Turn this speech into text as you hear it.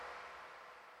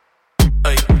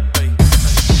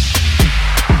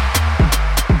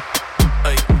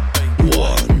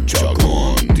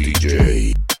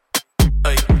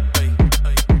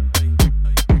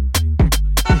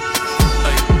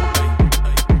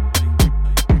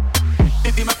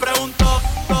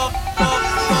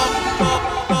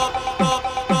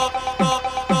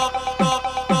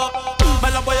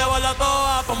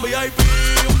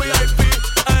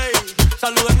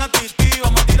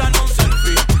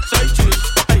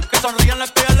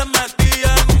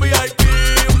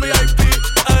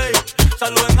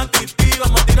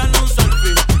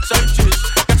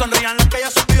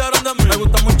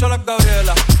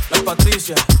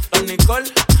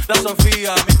de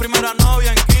Sofía. Mi primera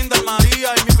novia en Kinder María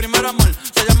y mi primer amor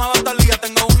se llamaba Talía.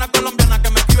 Tengo una colombiana que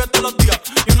me escribe todos los días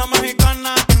y una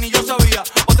mexicana que ni yo sabía.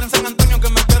 Otra en San Antonio que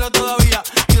me quiere todavía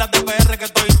y las de PR que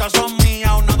toditas son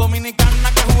mías. Una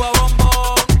dominicana que juega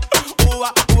bombón,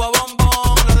 uva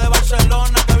bombón. La de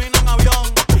Barcelona que vino en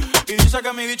avión y dice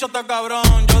que mi bicho está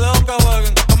cabrón. Yo dejo que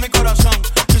jueguen con mi corazón.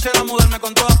 Quisiera mudarme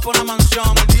con todas por una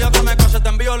mansión. El día que me case te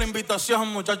envío la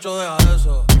invitación, muchacho, deja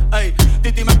eso. Ey,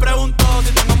 Titi me preguntó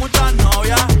si tengo muchas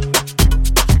novias.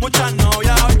 Muchas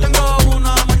novias, hoy tengo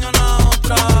una, mañana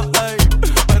otra. Ey,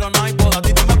 pero no hay boda.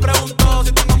 Titi me preguntó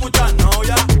si tengo muchas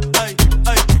novias. Ey,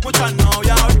 muchas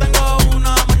novias, hoy tengo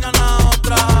una, mañana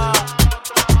otra.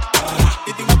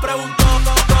 Titi me preguntó.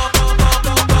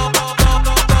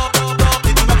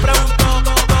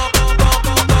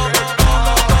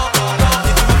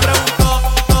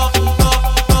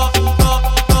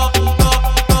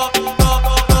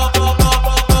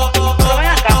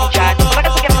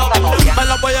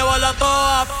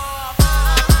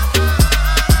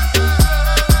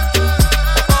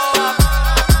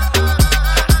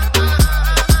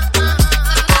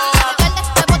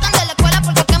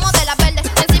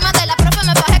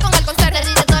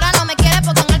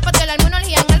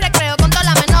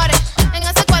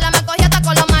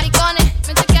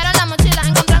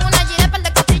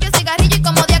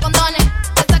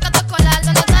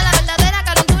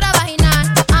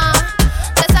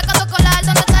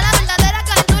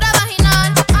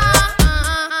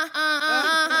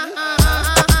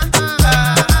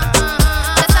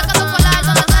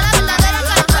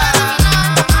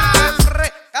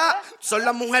 Son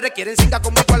las mujeres, quieren cinga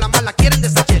conmigo a la mala, quieren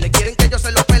desechele, quieren que yo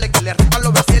se los pele, que le rompan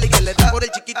los brasiles y que le dé por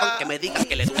el chiquito, aunque me digan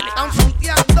que le duele. Están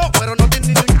fronteando, pero no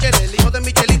tienen ni un chele, el hijo de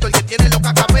Michelito, el que tiene los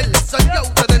cacabeles. Soy yo,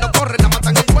 ustedes no corren, la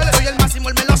matan en vuelo. Soy el máximo,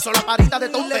 el meloso, la parita de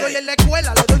todos. Le doy en la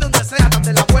escuela, le doy donde sea,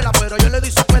 donde la abuela, pero yo le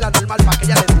doy su escuela normal para que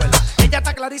ella le duela. Ella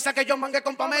está clarisa que yo mangué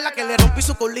con Pamela, que le rompí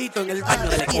su culito en el baño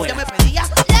de la escuela. Ella me pedía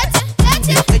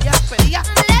leche, ella pedía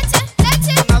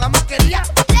leche, nada más quería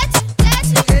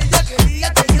leche, ella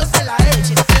quería que yo se la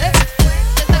eche.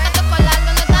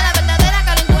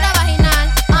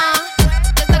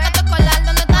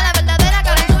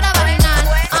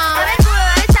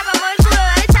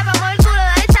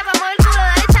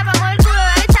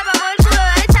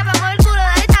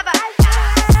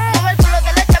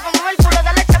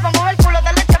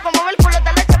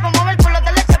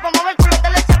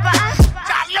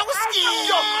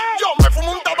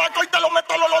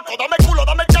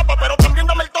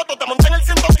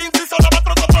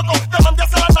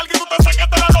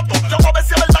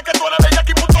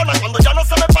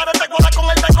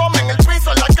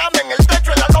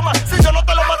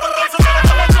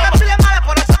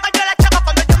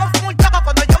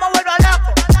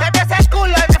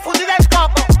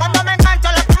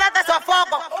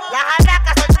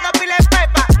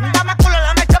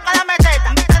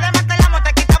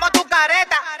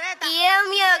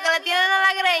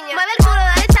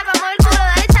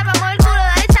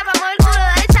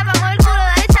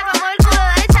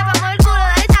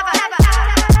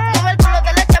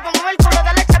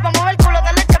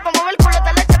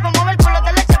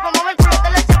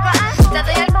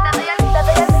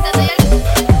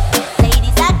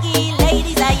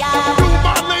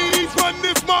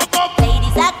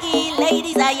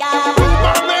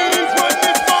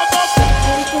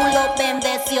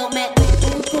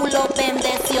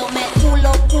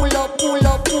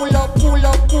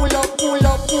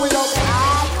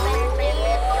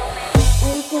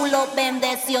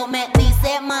 Me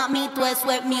dice mami, tú eso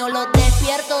es mío. Lo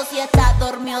despierto si está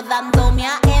dormido, dándome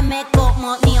a M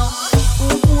como mío.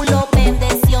 Un culo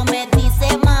bendeció, me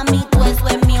dice mami, tú eso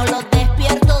es mío. Lo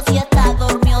despierto si está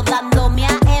dormido, dándome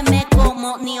a M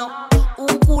como mío.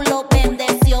 Un culo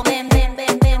bendeció, bendeció,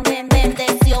 bendeció,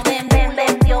 bendeció,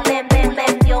 bendeció,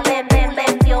 bendeció,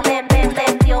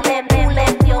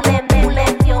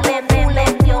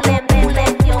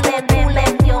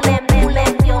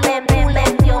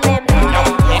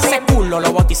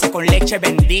 lo bauticé con leche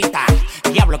bendita.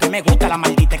 Diablo que me gusta la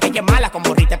maldita, que ella es mala con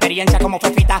burrita, experiencia como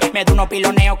fefita. Me dio unos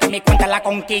piloneos que mi cuenta la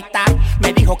conquista.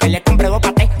 Me dijo que le compré 2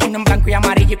 patés, uno en blanco y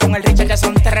amarillo y con el Richard ya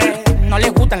son 3. No le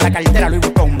gustan la cartera Louis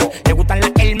Vuitton, le gustan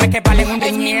las Hermes que valen un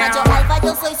riñón. Es mi macho alfa,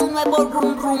 yo soy su nuevo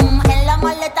rum rum. En la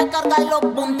maleta carga los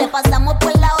boom, te pasamos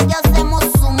por la olla, hacemos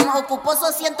zoom. Ocupo su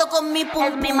asiento con mi pum.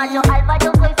 Es mi macho alfa,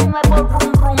 yo soy su nuevo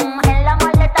rum rum. En la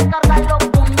maleta carga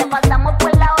los boom, te pasamos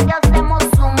por la olla, hacemos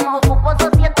zoom. Ocupo su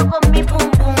asiento con mi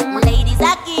pum pum. Ladies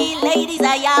aquí, ladies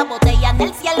allá, botella en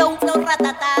el cielo, un flow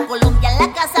ratata. Colombia en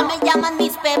la casa me llaman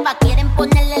mis pepas, quieren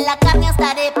ponerle la carne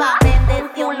hasta arepa.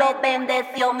 Bendeció, lo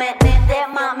bendeció, me vende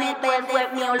mami, pues fue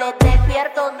mío. Lo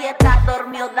despierto y está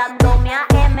dormido dándome a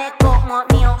M como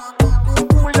mío. Tu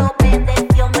culo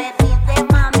bendeció, me dice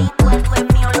mami, tú eso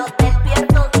es mío. Lo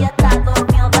despierto y está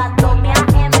dormido dándome a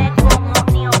M como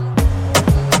mío.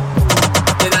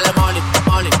 Y dale Molly,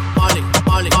 Molly, Molly,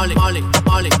 Molly, Molly, Molly,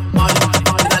 Molly, Molly.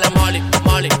 Y dale Molly,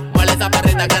 Molly, Molly, esa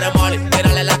perrita que eres Molly.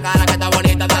 Mírale la cara que está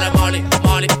bonita, dale Molly,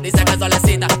 Molly. Dice que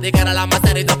solecita, di que era la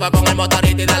masterita, fue con el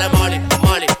motorito. Y dale Molly,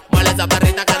 Molly, Molly, esa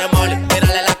perrita que eres Molly.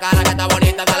 Mírale la cara que está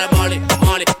bonita, dale Molly,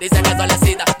 Molly. Dice que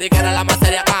solecita, di que era la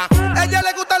mastería. Ella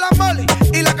le gusta la Molly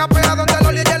y la capea donde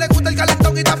Loli. Ella le gusta el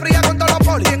calentón y está fría con todos los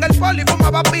poli. Y en el poli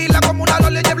fumaba pila como una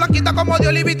Loli. Ella es blanquita como de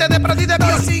olivite de Predi de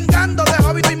Bio. Cingando de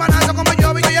hobby y manazo como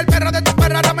yo. Y el perro de tu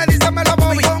perra ahora me dice me lo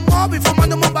voy. Con hobby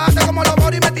fumando un bate como los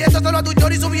Bori. Metiendo solo a tu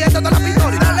chori subiendo toda la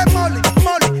pintori. Dale Molly,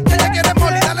 Molly, ella quiere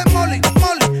Molly. Dale Molly,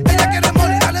 Molly, ella quiere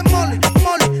Molly. Dale Molly,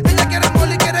 Molly, ella quiere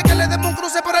Molly. Quiere que le demos un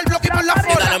cruce por el bloque y por la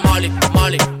flor. Dale Molly,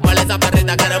 Molly, Molly, esa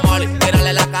perrita que eres Molly.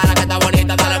 Mírale la cara que está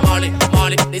bonita, dale Molly,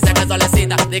 Molly. Dice que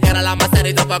solecita, di que era la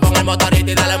masterita, fue con el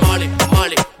motorito. Y dale Molly,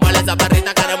 Molly, Molly, esa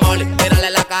perrita que eres Molly. Mírale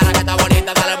la cara que está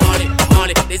bonita, dale Molly,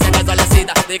 Molly. Dice que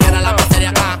solecita, di que era la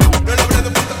mastería.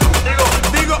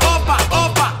 Digo opa,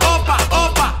 opa, opa,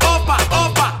 opa, opa,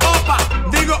 opa, opa.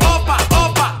 Digo opa,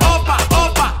 opa, opa,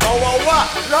 opa.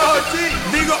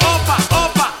 Digo opa,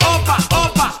 opa, opa,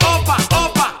 opa, opa,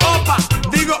 opa, opa.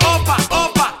 Digo opa,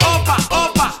 opa, opa,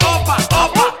 opa, opa,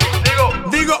 opa.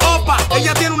 Digo opa.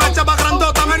 Ella tiene una chapa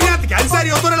grandota maniática. En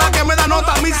serio, tú eres la que me da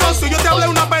nota. Mi socio, yo te hablé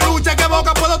una peluche. ¿Qué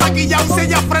boca puedo taquillar? Si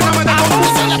ella frena, me da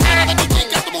confusa. La cara de tu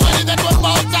chica, tu mujer y de tu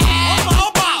esposa.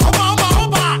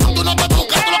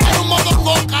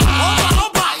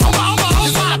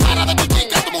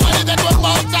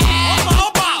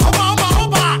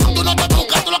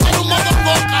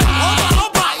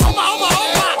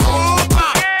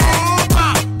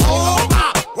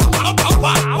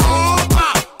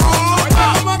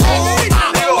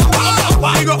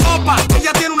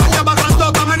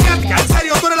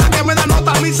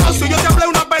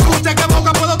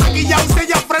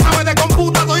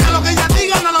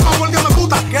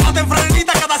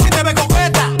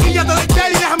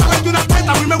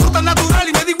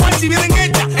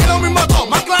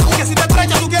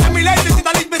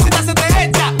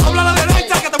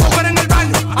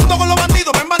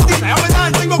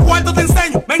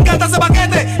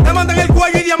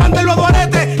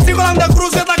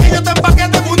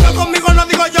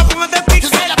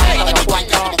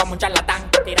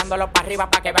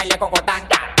 Pa' que baile cocotán,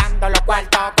 dando los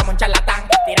cuartos como un charlatán,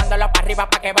 tirándolo para arriba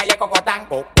pa' que baile cocotán,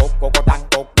 cocotán, cocotán,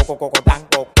 cocotán,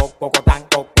 cocotán,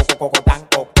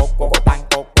 cocotán,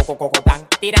 cocotán,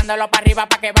 tirándolo para arriba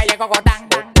pa' que baile cocotán,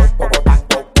 cocotán,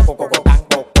 cocotán,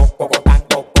 cocotán,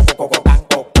 cocotán,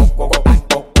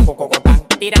 cocotán,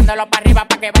 tirándolo para arriba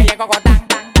pa' que baile cocotán,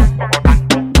 tirándolo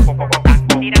para arriba pa' que baile cocotán,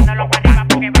 tirándolo para arriba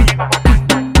pa' que baile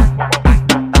cocotán.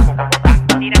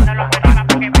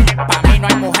 Pa' mí no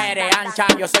hay mujeres anchas,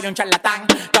 yo soy un charlatán.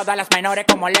 Todas las menores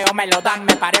como Leo me lo dan.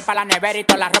 Me paré pa' la nevera y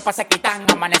todas las ropas se quitan.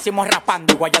 Amanecimos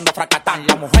rapando y guayando fracatán.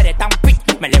 Las mujeres tan fit,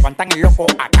 me levantan el loco.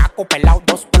 Acaco, pelado,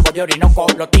 2 polvos de orinoco.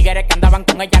 Los tigres que andaban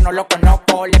con ella no los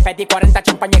conozco. Le pedí 40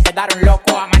 champañas y quedaron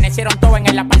locos. Amanecieron todos en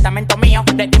el apartamento mío.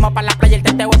 Le dimos pa' la playa el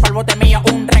teteo y pa' el bote mío.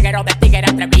 Un reguero de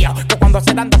tigres atrevido, que cuando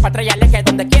se dan dos patrullas le que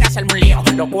donde quiera hacerme un lío.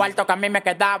 Los cuartos que a mí me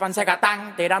quedaban se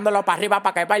gatán, tirándolo pa' arriba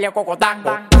pa' que baile cocotán.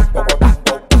 Cocotán,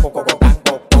 cocotán,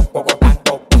 cocotán, cocotán,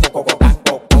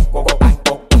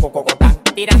 cocotán,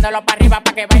 tirándolo para arriba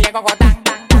pa' que baile cocotán.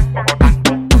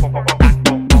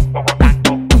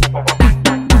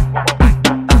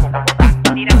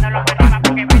 Tirándolo para arriba pa'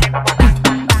 que baile cocotán.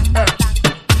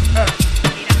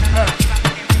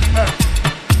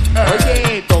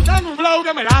 Oye, tocando un flow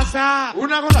que me laza,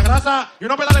 una gorra grasa y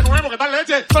unos pedales nuevos que tal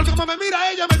leche. Porque como me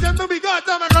mira ella metiendo en mi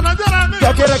gata, me conocerá a mí.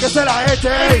 ¿Qué quiere que se la eche?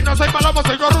 Ey, no soy palomo,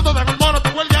 soy corrupto, tengo el mono,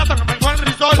 tengo el gato, que me encuentro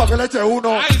el risol. Pa' que le eche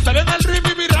uno. Ay, salí en el ritmo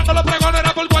y mi rango los pregones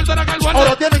era por cuarto, era que el guardia.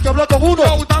 Ahora tienen que hablar con uno.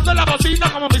 Dando en la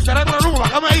bocina como mi cerebro lujo,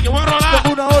 bájame ahí que voy a rolar.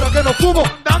 Tengo una hora que no fumo.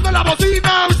 Dando en la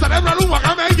bocina, mi cerebro lujo,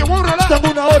 bájame ahí que voy a rolar.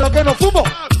 Tengo una hora que no fumo.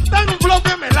 Tengo un flow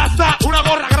que me laza, una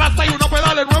gorra grasa y unos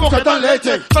pedales nuevos ¿Qué que tal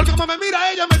leche? Porque como me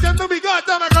mira ella metiendo en mi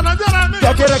gata, me conocerá a mí. ¿Qué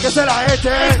quiere que se la eche?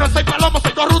 Ey, no soy palomo,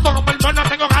 soy corrupto, como el mono,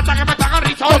 tengo gata que me paga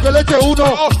risol. Pa' que le eche uno.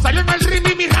 Salí en el ritmo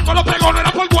y mi rango los pregones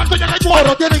era por cuarto, ya que hay cuarto.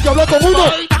 Ahora tienen que hablar con uno.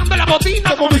 Estoy dando en la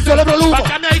bocina Como mi cerebro lujo.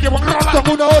 bájame ahí que voy a rolar.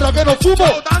 Tengo una hora que no fumo.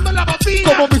 Dando en la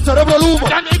bocina Como mi cerebro lujo.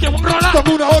 bájame ahí que voy a rolar.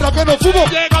 Tengo una hora que no fumo.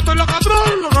 Llega tú locotrón.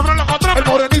 El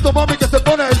morenito mami que se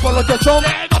pone el polochezón.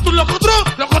 Llega tú locotrón.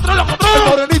 El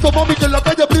morenito mami que en la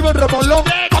calle prima en remolón.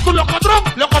 Llega tú locotrón.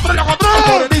 El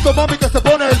morenito mami que se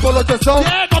pone el polochezón.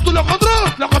 Llega tú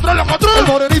locotrón. El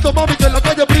morenito mami que en la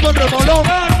calle prima en remolón.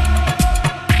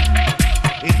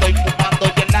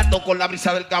 la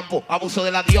brisa del campo. Abuso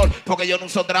de la Dior, porque yo no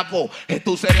uso trapo.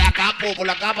 Tú serías capo por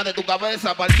la capa de tu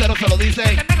cabeza. Parcero se lo dice. Que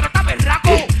el negro está berraco.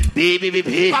 Bi, bi, bi,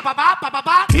 bi. Pa, pa, pa, pa, pa,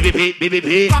 pa. Bi, bi, bi, bi, bi,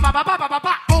 bi. Pa, pa, pa, pa, pa, pa,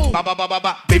 pa. Pa, pa, pa, pa,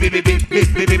 pa. Bi, bi, bi, bi, bi,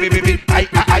 bi, bi, bi, bi, bi. Ay,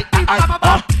 ay, ay,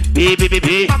 ay. Bi, bi, bi,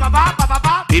 bi. Pa, pa, pa, pa, pa,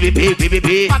 pa. Bi, bi, bi, bi, bi,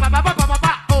 bi. Pa, pa, pa, pa, pa, pa,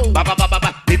 pa. Pa, pa, pa, pa,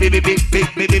 pa. Bi, bi, bi, bi,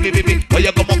 bi, bi, bi, bi, bi.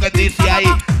 Oye, como que dice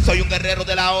ahí, soy un guerrero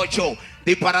de la 8.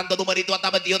 Disparando numerito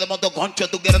hasta metido de motoconcho.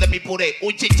 Tú quieres de mi puré.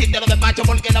 Un chinchín te lo despacho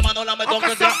porque la mano la me toca.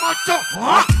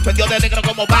 Vendió de negro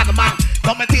como Batman.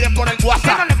 No me tiren por el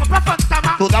WhatsApp.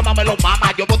 Tu dama me lo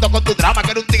mama. Yo voto con tu drama, que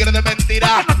eres un tigre de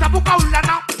mentira.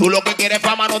 Tú lo que quieres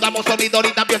fama, no damos sonido.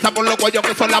 Ahorita piensa por los cuellos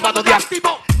que son lavados de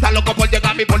activo. Estás loco por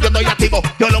llegar a mí, por yo estoy activo.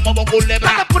 Yo lo muevo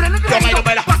culebra. Yo bailo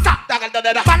mera.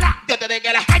 Yo te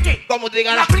degué la calle. Como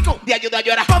trigala. De ayuda a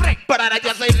llorar. Para ahora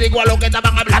yo soy rico a lo que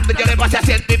estaban hablando. Yo le pasé a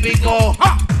científico.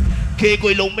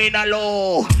 Kiko,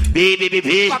 ilumínalo. Bi, bi, bi,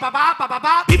 bi. Pa, pa, pa, pa, pa,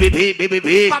 pa. Bi, bi, bi, bi, bi,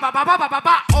 bi. Pa, pa, pa, pa, pa, pa,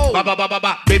 pa. Pa, pa, pa, pa,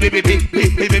 pa. Bi, bi, bi, bi, bi,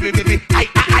 bi, bi, bi, bi. Ay,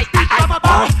 ay, ay,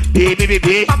 ay. Bi, bi, bi,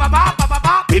 bi. Pa, pa, pa, pa, pa,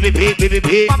 pa. Bi, bi, bi, bi, bi,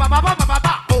 bi. Pa, pa, pa, pa, pa, pa,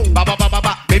 pa. Pa, pa, pa, pa,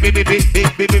 pa. Bi, bi, bi, bi, bi,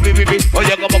 bi, bi, bi, bi.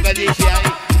 Oye, como que dice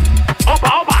ahí.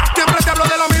 Opa, opa. Siempre te hablo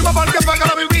de lo mismo porque fue que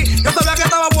lo viví. Yo sabía que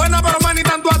estaba buena, pero man, ni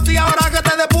tanto así. Ahora que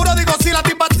te depuro, digo, si la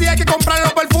tipa así hay que comprar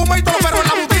los perfumes y todo, pero en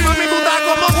la boutique, mami, tú estás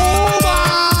como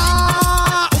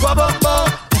uva. Uva, bom, bom,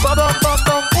 uva, bom, bom,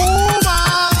 bom, uva.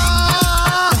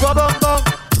 Uva, bom, bom,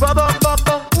 uva, bom, bom,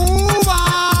 bom, uva.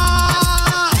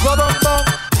 Uva, bom, bom,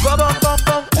 uva, bom, bom,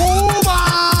 bom, uva.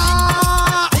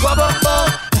 Uva, bom, bom,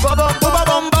 uva, bom, uva,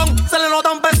 bom, bom. Se le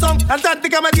nota un pezón.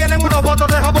 Antártica me tienen unos votos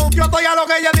de jabón. Yo estoy a lo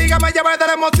que ella diga, me lleve de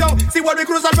la emoción. Si vuelvo y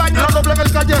cruzo el baño, no doble en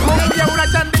el callejón. Me llevo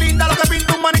una chandilinda, lo que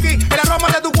pinta un maniquí. El aroma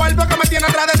de tu cuerpo que me tiene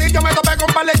atrás de ti. Yo me topé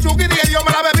con par de chuki y dije, yo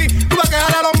me la bebí. Tuve que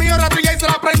dejar a los míos, rastrilla y se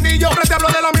la prendí. Yo siempre te hablo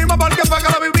de lo mismo porque fue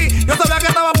que lo viví. Yo sabía que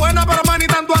estaba buena, pero man, ni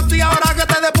tanto así. Ahora que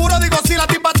te depuro, digo, si la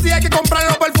tipa así hay que comprar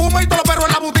los perfumes y todo, pero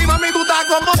en la boutique, mami, tú estás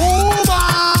como uva.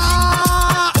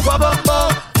 Uva, bom, bom,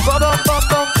 uva, bom, bom,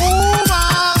 bom, uva.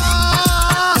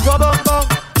 Uva, bom, bom,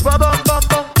 uva, bom, bom,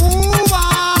 bom, uva.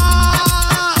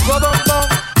 Uva, bom, bom,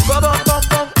 uva, bom, bom,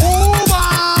 bom, uva.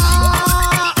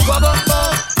 Uva, bom, bom,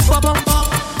 uva, bom, bom.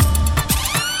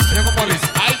 Mira como dice.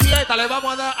 Hay fiesta, le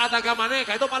vamos a dar hasta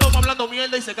Camaneca. Estos palomos hablando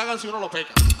mierda y se cagan si uno lo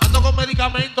peca. Ando con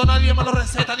medicamentos, nadie me lo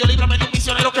receta. Dios líbrame de un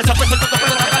misionero que se apesa el tanto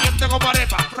pedo caliente como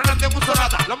arepa. Frenante en un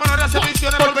sonata. Los menores hacen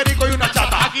misiones por perico y una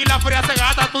chata. Aquí la fría se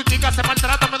gata, tu chica se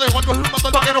maltrata. Me doy igual con un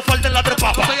montón para que no falten las tres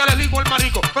papas. Soy alérgico al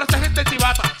marico, pero esta gente es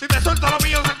chivata. Si te suelto lo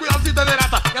mío, ten cuidado si te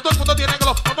delata. Ya todo el mundo tiene que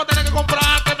lo vamos a tener que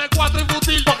comprar. Que me 4 y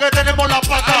fusil, porque tenemos la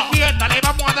paca. Hay fiesta, le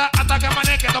vamos a dar hasta que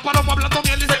amanezca. Estos palomos hablando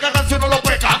mierda y se cagan si uno lo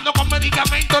peca. Ando con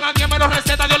medicamentos, nadie me lo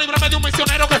receta. Dios líbrame de un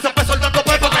misionero que se empezó el tanto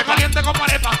pedo. Que caliente como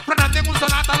arepa. Frenante en un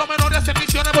sonata. Los menores hacen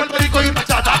misiones por perico y una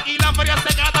chata. Aquí la feria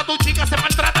se gata, tu chica se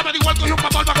maltrata. Me da igual coge un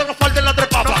papel para que no falten las tres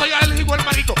papas. No soy alérgico al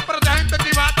marico, pero esta gente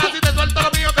chivata. Si te suelto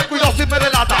lo mío, ten cuidado si me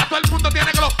delata. Ya todo el mundo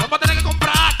tiene que lo vamos a tener que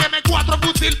comprar. Que me 4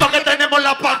 fusil porque tenemos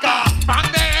la paca.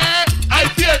 Bande, hay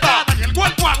fiesta. Hasta que el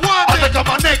cuerpo aguante. Hasta que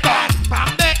amanezca.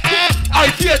 Bande, Hay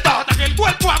fiesta. hasta que el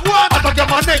cuerpo aguante. Hasta que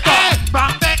amanezca.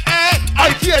 Bande,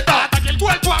 Hay fiesta. hasta que el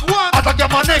cuerpo aguante. Hasta que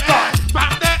amanezca.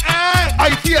 Bande,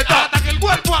 Hay fiesta. hasta que el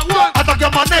cuerpo aguante. Hasta que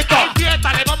amanezca. Hay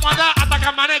fiesta, le vamos a dar hasta que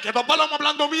amanezca. Estos palomos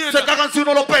hablando mierda. Se cagan si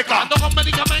uno lo peca. Ando con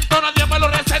medicamentos, nadie me lo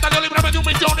receta. Dios líbrame de un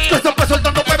misionero. Que se empezó el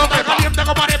tanto pedo Que peca. caliente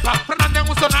como arepa. Fernando en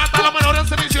un sonata. Los menores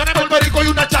hacen misiones Por por perico y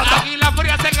una chata. aquí la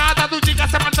fría se gata. Tu chica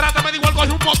se maltrata. Me da igual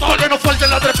coge un motor. Porque no falten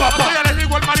las tres No papas. soy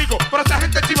alérgico al marico, pero esta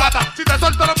gente es chivata. Si te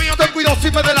suelto lo mío, Ten cuidado si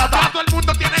me ya delata. todo el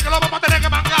mundo tiene que lo vamos a tener que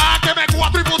mangar. Que me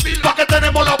 4 y fusil. Pa' que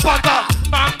tenemos la paca.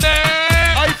 Bande,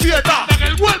 Hay fiesta. hasta que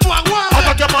el cuerpo aguante.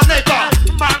 Hasta que amanezca.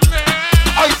 Bande,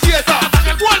 Hay fiesta. hasta que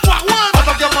el cuerpo aguante.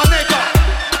 Hasta que amanezca.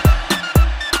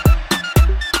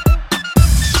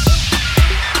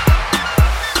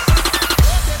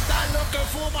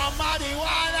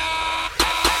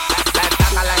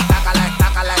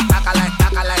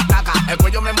 El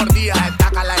cuello me mordía,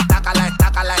 estaca, la estaca, la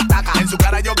estaca, la estaca. En su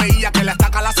cara yo veía que la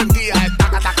estaca la sentía.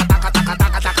 Estaca, taca, taca, taca,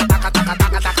 taca, taca, taca, taca,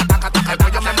 taca, taca, taca, taca. El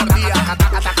cuello me mordía, taca,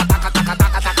 taca, taca, taca, taca,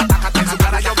 taca, taca, taca. En su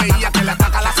cara yo veía que la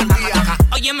estaca la sentía.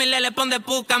 Oye, mi lele, pon de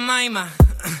puca, maima.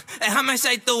 Déjame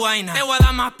ser tu vaina. Te voy a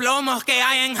dar más plomos que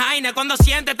hay en Jaina. Cuando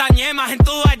sientes tañemas en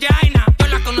tu vagina. Yo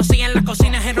la conocí en las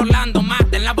cocinas en Orlando.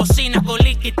 Mate en la bocina,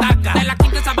 culiqui taca. De la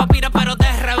quinta esa papira, pero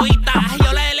de revista.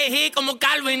 Yo la elegí como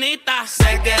calvinita.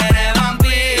 Se quiere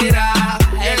vampira.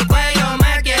 El cuello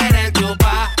me quiere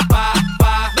chupar, pa,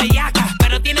 pa. Bellaca,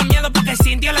 pero tiene miedo porque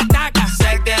sintió la estaca.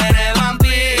 Se quiere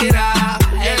vampira.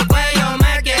 El cuello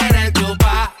me quiere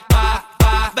chupar, pa,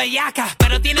 pa. Bellaca,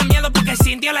 pero tiene miedo porque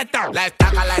sintió la estaca. La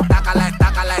estaca, la estaca, la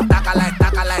estaca, la estaca, la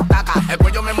estaca, la estaca. El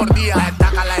cuello me mordía,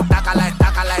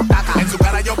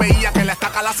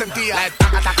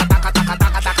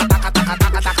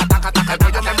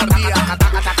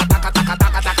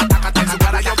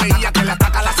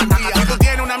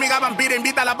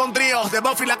 mío. De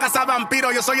Buffy la casa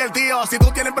vampiro, yo soy el tío. Si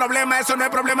tú tienes problemas, eso no es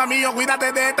problema mío.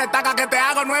 Cuídate de esta estaca que te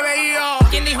hago 9 hijos.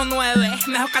 ¿Quién dijo 9?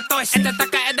 Mejor 14. Esta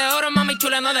estaca es de oro, mami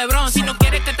chula, no de bronce. Si no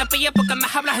quieres que te pille, porque me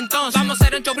hablas entonces. Vamos a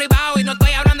hacer un show privado y no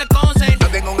estoy hablando de concert. Yo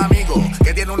tengo un amigo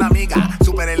que tiene una amiga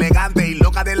súper elegante y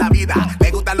loca de la vida.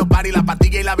 Le gustan los paris, la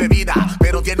pastilla y la bebida,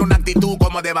 pero tiene una actitud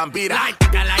como de vampira.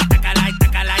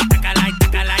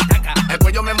 El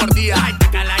cuello me mordía.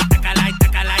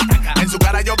 En su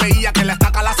cara yo veía que la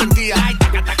estaca la sentía.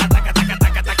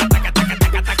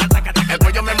 El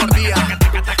cuello me mordía.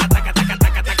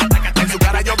 En su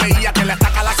cara yo veía que la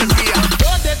estaca la sentía.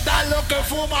 ¿Dónde están los que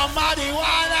fuman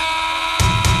marihuana?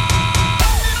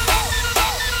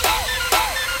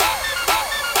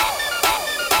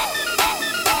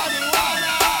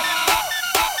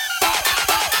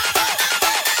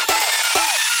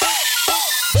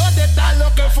 ¿Dónde están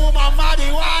los que fuman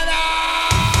marihuana?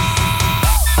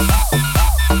 ¿Dónde están los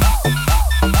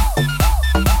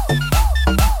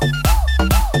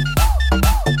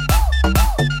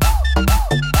que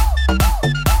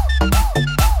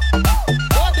fuman marihuana?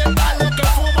 ¿Dónde están los que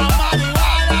fuman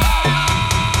marihuana?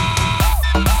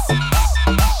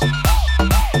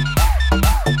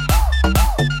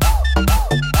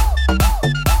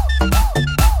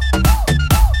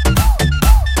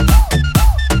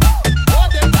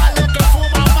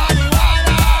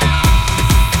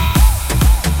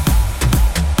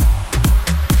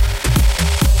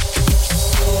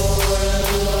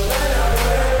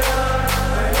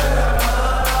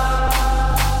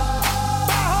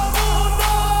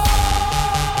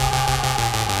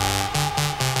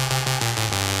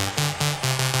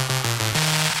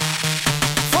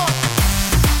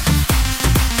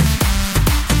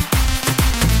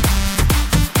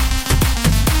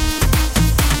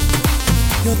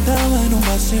 Yo estaba en un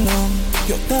vacilón,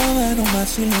 yo estaba en un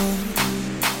vacilón.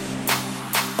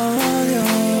 Oh Dios,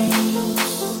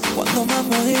 cuando más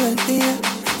me divertía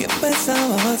y empezaba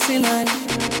a vacilar.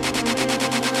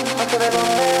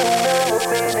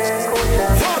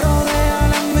 Rodea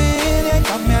la envidia y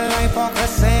cambia la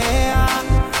hipocresía.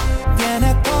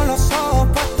 Tienes todos los ojos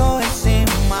puestos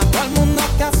encima. Todo el mundo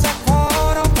te hace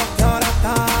coro porque ahora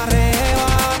está arriba.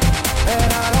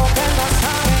 Era lo que no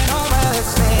sabe, no me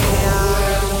decía.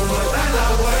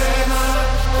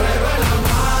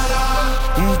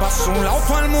 Pa' su lado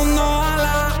todo el mundo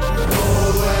ala.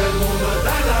 Todo el mundo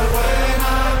está en la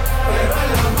buena, pero en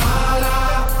la mala.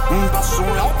 Pa' su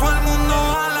lado todo el mundo ala.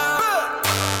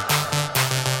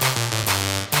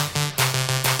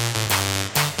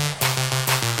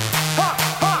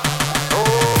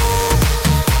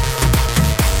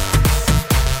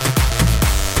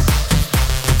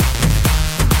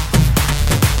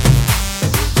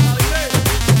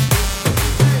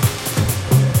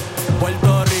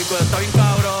 Puerto Rico está bien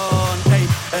cabrón, ey,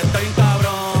 está bien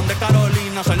cabrón. De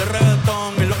Carolina sale el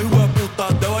reggaetón y los hijos de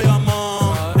putas de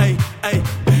Bayamón. Ey, ey,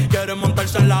 quiere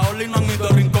montarse en la ola y no han ido a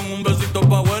rincón. Un besito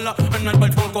pa' abuela en el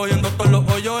balcón cogiendo todos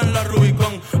los hoyos en la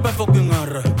Rubicón. P-fucking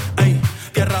R, ey,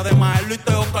 tierra de Maelo y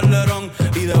Teo Calderón.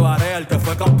 Y de Barea, el que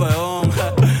fue campeón.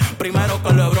 Primero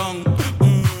que Lebrón.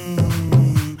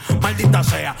 Maldita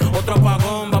sea, otro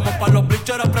apagón. Vamos pa' los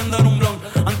bleachers a prender un blon.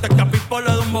 Antes que a Pipo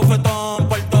le dé un bofetón.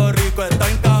 Puerto Rico está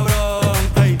bien cabrón,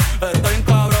 ey, está bien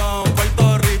cabrón.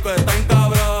 Puerto Rico está bien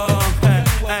cabrón,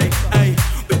 ey, ey,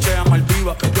 bichea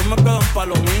Maldiva, yo me quedo en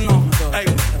Palomino, ey,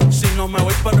 si no me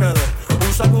voy para redes.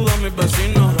 Un saludo a mis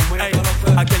vecinos, ey,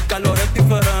 aquí el calor es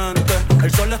diferente,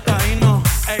 el sol está ahí, no,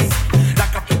 ey,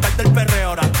 la capital del perreo,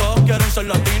 ahora todos quieren ser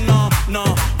latinos, no,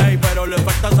 ey, pero le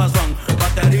falta sazón,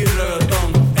 batería y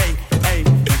reggaetón, ey, ey,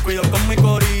 cuido con mi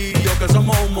corillo que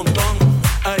somos un montón,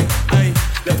 ey, ey,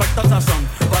 le falta sazón,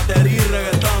 batería y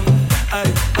reggaetón,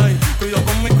 ey, ey, cuido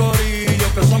con mi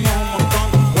corillo que somos un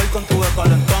montón, voy con tu de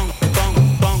calentón, ton,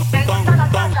 ton, ton, ton,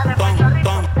 ton, ton, ton,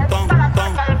 ton, ton,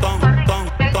 ton, ton, ton,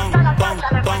 ton,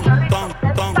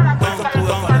 ton, voy con tu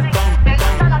de calentón,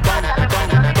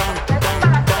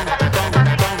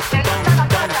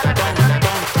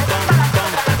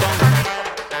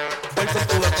 voy con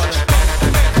tu de calentón.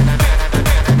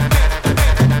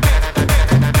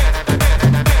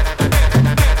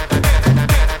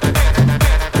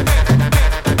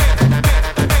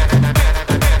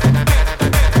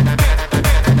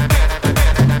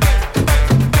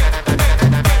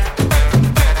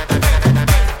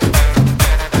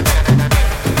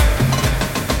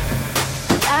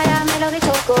 Caramelo de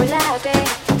chocolate,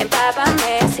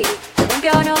 empápame así, un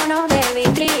pionono de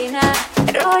vitrina,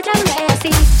 enróllame así,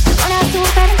 con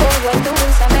azúcar en polvo,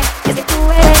 endulzame, es que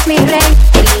tú eres mi rey,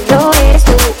 el lindo eres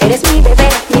tú, eres mi bebé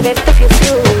fiu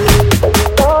fiu. El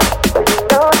lindo, el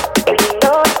lindo, el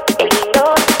lindo, el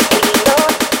lindo, el lindo.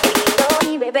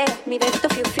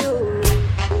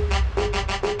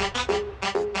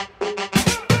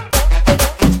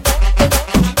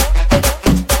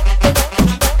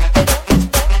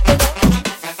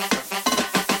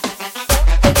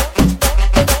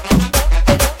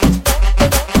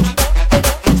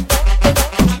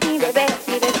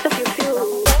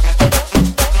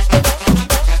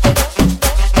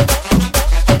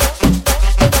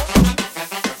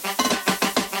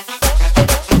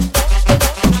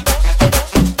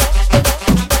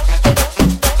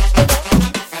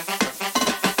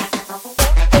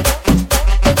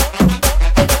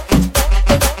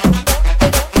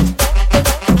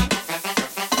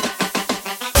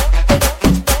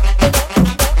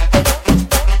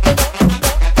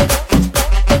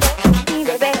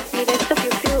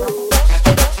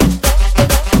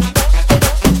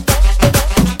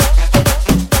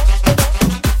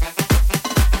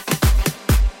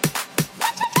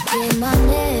 qué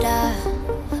manera,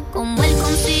 como él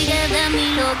consigue de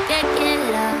mí lo que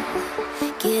quiera.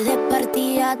 Que de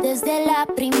partida desde la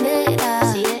primera.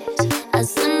 Así es.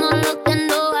 Hacemos lo que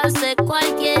no hace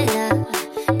cualquiera.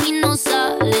 Y no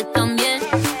sale tan bien.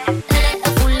 Él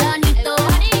es fulanito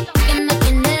que me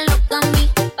tiene loca a mí,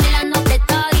 bailando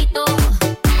apretadito.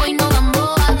 Hoy no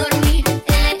vamos a dormir.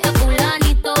 Él es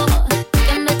fulanito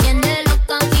que me tiene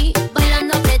loca a mí,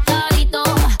 bailando apretadito.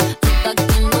 Hasta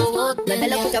que no bote. Me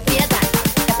lo escucho aprieta,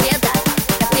 aprieta,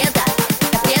 aprieta,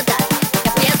 aprieta,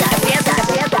 aprieta, aprieta,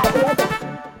 aprieta, aprieta.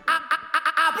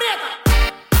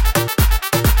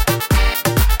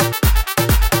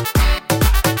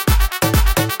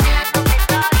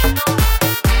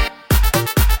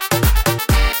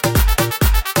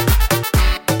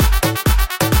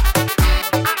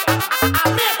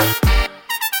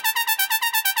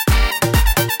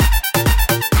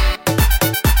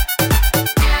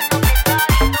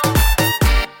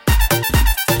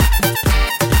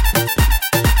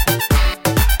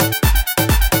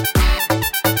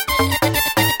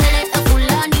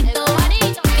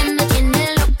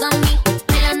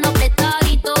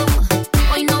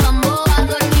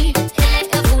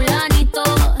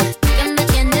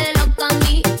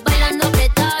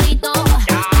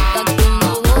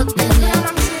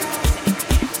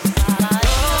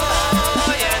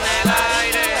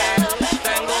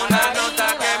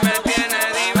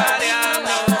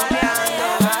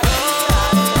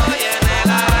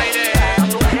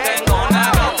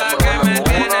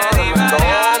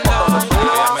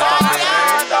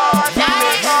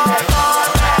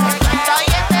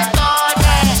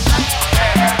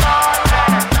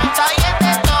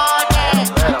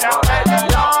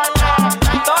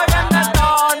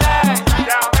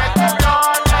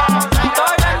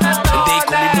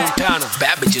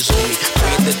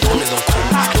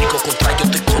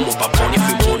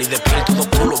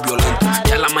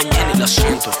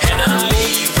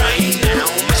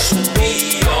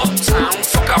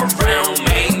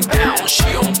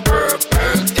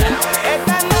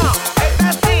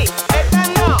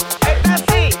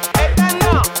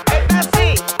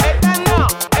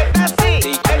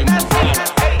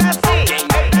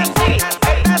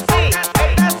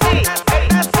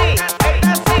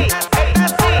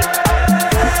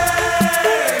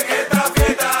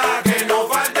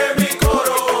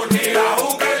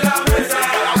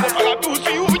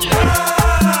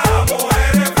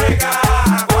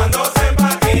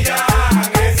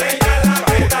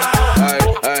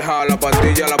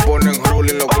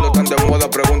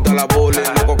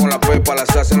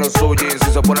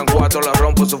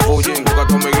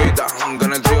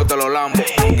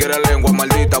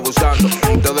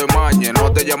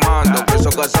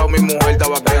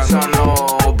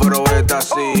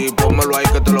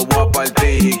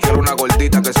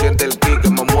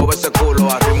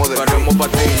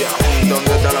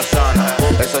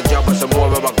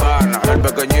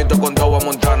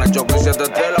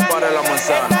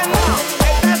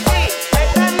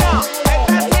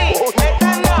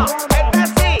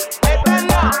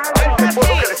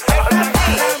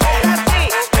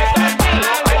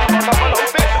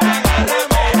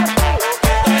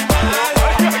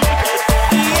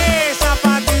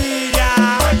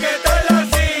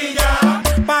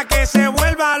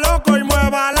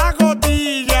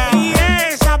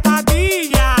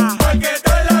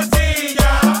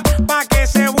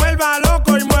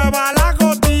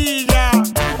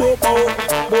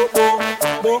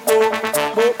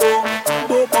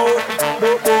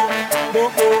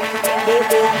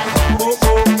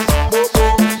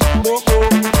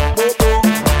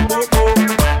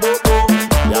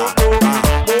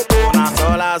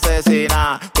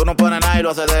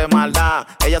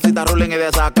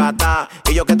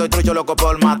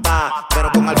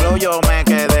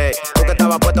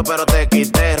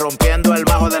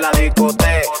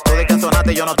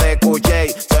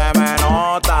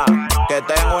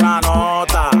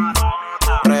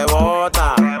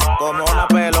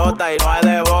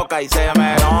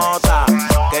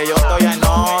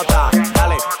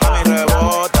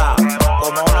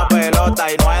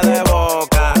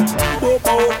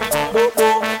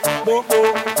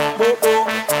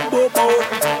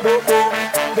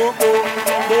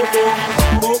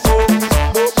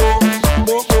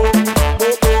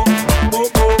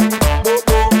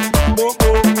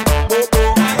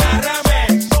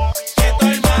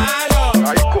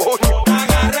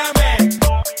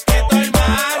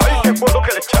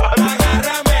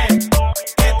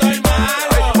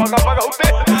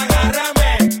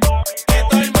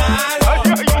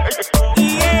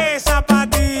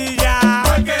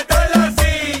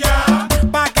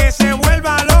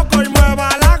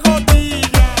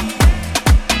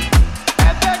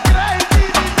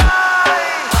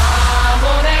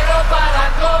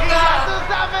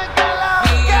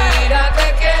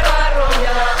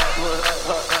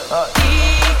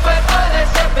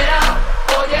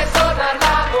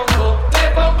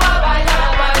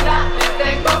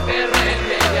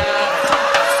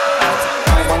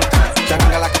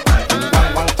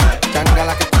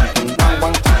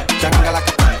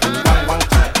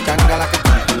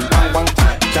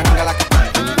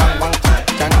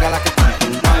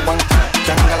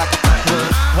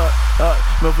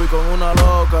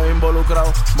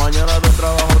 envenenado. Mañana de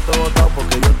trabajo te he botado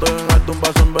porque yo estoy en alto, un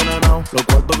vaso envenenado. Los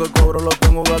cuartos que cobro los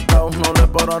tengo gastados. No le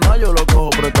paro a nada, yo lo cojo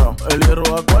prestado. El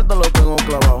hierro a cuarto lo tengo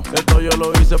clavado. Esto yo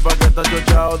lo hice pa' que está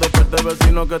chochado. Desperté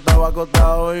vecino que estaba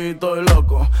acostado. Y estoy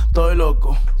loco, estoy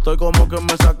loco. Estoy como que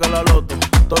me saca la loto.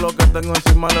 Todo lo que tengo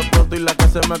encima le exploto. Y la que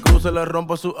se me cruce le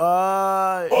rompo su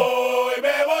ay. Hoy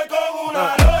me voy con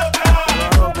una loca.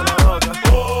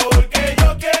 Porque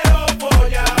yo quiero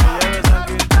follar.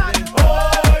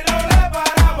 Hoy no le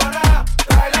paramos a nada.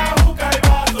 Trae la juca y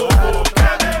vaso. Que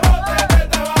me bote de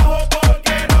trabajo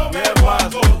porque no me voy a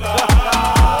soltar.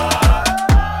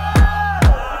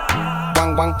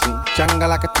 Guang guang ching,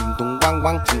 changala que tum tum, guang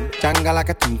guang ching, changala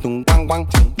que tum tum, guang guang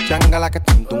ching, changala que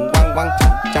tum tum, guang guang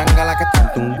ching, changala que tum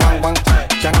tum, guang guang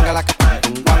ching, changala que tum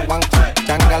tum, guang guang ching,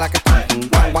 changala que tum tum,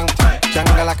 guang guang ching,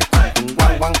 changala que tum tum,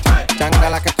 guang guang ching,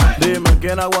 changala que tum. Dime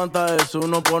quién aguanta eso.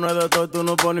 Uno pone de todo y tú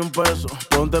no pones un peso.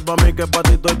 Ponte pa' mí que pa'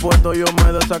 ti estoy puesto. Yo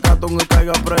me desacato y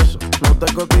caiga preso. No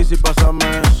te cotices y pásame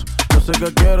eso. Yo sé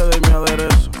que quieres de mi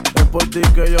aderezo. Es por ti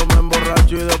que yo me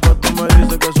emborracho y después tú me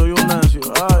dices que soy un necio.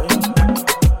 Ay.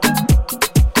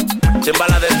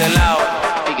 Chimbala de este lado.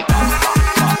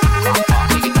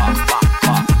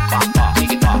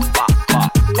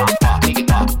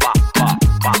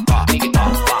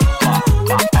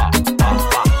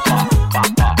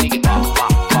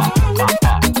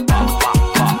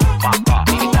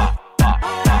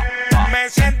 Me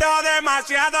siento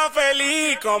demasiado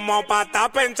feliz como pa'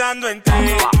 estar pensando en ti.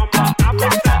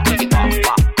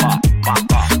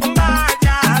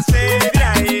 Váyase de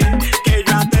ahí, que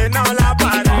yo a ti no la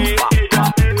paré.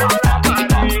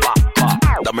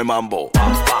 Dame mambo.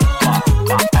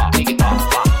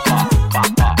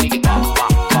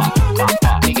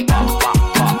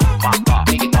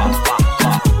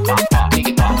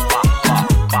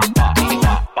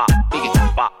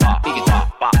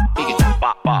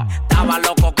 Estaba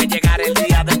loco que llegara el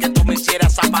día de que tú me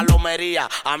hicieras esa palomería.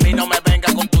 A mí no me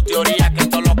venga con tu teoría, que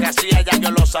todo lo que hacía ya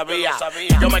yo lo sabía.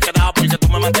 Yo me quedaba porque tú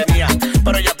me mantenías,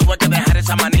 pero ya tuve que dejar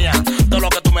esa manía. Todo lo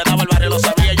que tú me dabas el barrio lo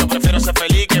sabía. Yo prefiero ser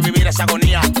feliz que vivir esa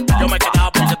agonía. Yo me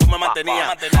quedaba porque tú me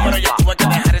mantenías, pero ya tuve que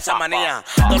dejar esa manía.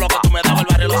 Todo lo que tú me dabas el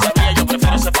barrio lo sabía. Yo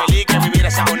prefiero ser feliz que vivir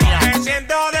esa agonía. Me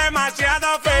siento demasiado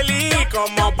feliz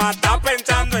como pa' estar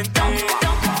pensando en ti.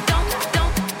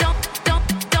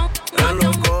 En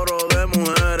los coros de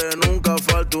mujeres nunca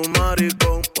falta un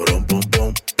maricón. Porom, pom,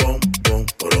 pom, pom, pom,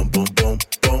 porom, pom, pom,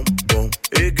 pom, pom.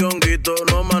 Y que honguito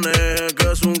no maneje,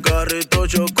 que es un carrito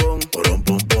chocón. Porom,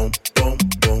 pom, pom, pom,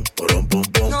 pom, porom, pom,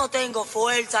 pom. No tengo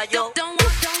fuerza yo.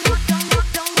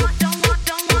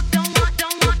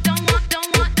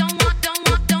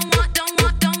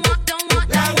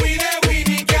 La Winnie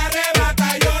Winnie que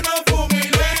arrebata, yo no fumo y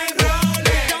lo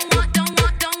enrolé.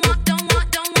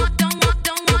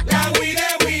 La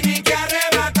Winnie Winnie que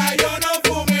arrebata, yo no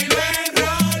fumo y lo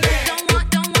enrolé.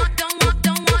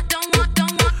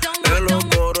 En los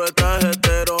coros estás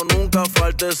hetero, nunca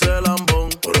falta ese lambón.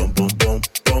 Porom, pom, pom,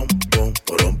 pom, pom,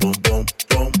 porom, pom, pom,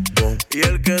 pom, pom. Y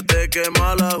el que te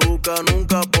quema la juca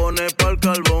nunca pone pa'l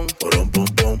carbón. Porom, pom,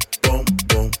 pom, pom,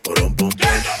 pom, porom, pom, pom. ¿Qué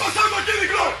está pasando aquí,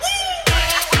 Nicolo?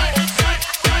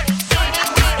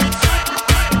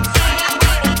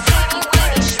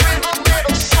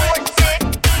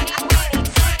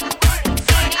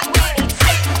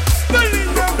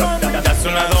 Das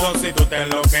una dos si tú te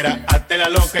enloqueras. Hazte la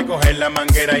loca y coger la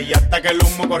manguera. Y hasta que el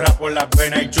humo corra por las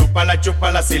venas. Y chúpala,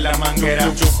 chúpala si la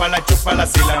manguera. Chúpala, chúpala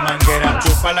si la manguera.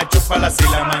 Chúpala, chúpala si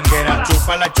la manguera.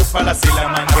 Chúpala, chúpala si la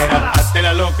manguera. Hazte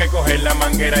la loca y coger la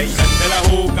manguera. Y prende la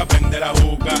juca, prende la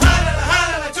juca. Jálala,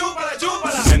 jálala, chúpala,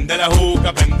 chúpala. Prende la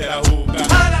juca, prende la juca.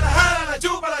 Jálala, jálala,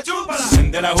 chúpala, chúpala.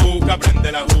 Prende la juca,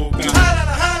 prende la juca.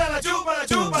 Jálala, jálala, chúpala,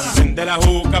 chúpala. Prende la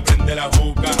juca, prende la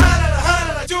juca. Jálala,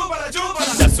 jálala, chúpala,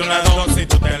 chúpala. Das una dos si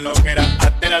tú te enloqueras.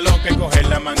 Hazte la loca y coger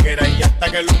la manguera. Y hasta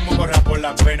que el humo corra por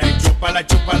las venas. Y chúpala,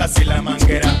 chúpala si la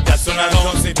manguera. Das una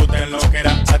dos si tú te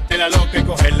enloqueras. Hazte la loca y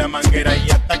coger la manguera.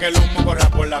 Y hasta que el humo corra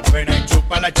por las venas. Y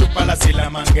chúpala, chúpala si la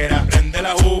manguera. Prende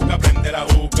la juca, prende la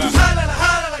juca. Jálala,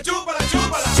 jálala, chúpala,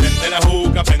 chúpala. Prende la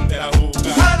juca, prende la juca.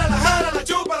 Jálala, jálala,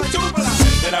 chúpala, chúpala.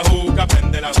 Prende la juca,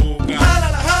 prende la juca.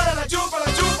 Jálala, jálala, chúpala,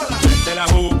 chúpala. Prende la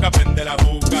juca, prende la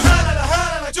juca. Jálala,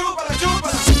 jálala, chúpala,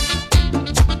 chúpala.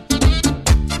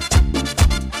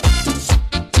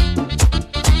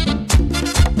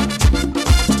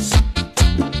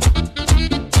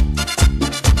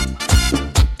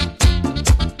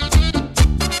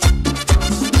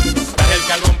 Traje el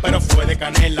carbón pero fue de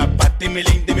canela. Pa' ti mi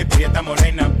linda y mi prieta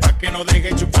morena. Pa' que no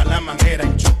deje chupar la manguera.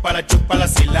 Y chúpala, chúpala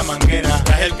sin la manguera.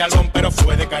 Traje el carbón pero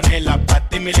fue de canela. Pa'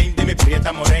 Dime linda y mi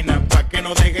prieta morena, pa' que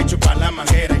no deje chupar la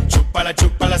manguera. Y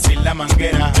chúpala sin la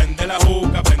manguera. Prende la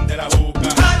juca, prende la juca.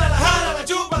 Jálala, jálala,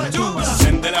 chúpala, chúpala.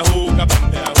 Prende la juca,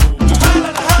 prende la juca.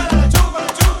 Jálala, jálala, chúpala,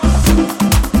 chúpala.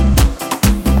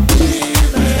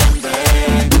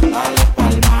 Dale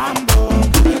pa'l mambo,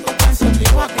 esto está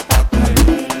encendido, aquí está todo el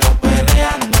mundo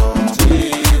peleando. Sí,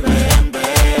 ven,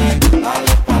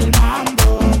 dale pa'l mambo,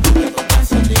 esto está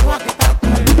encendido, aquí está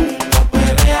todo el mundo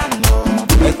peleando.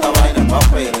 Esta vaina es pa'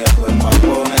 pelear, tú es pa'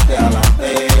 ponerte adelante.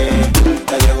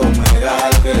 Ya llegó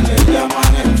Megal, que le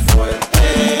llaman el fuerte.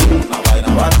 Una vaina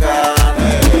bacana,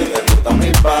 le gusta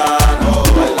mi pano,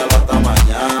 bailalo hasta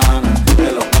mañana, que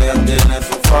los medias tiene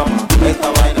su fama. Esta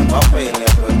vaina es pa'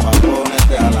 pelear, tú es pa'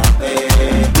 ponerte adelante.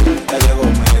 Ya llegó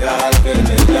Megal, que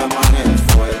le llaman el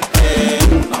fuerte.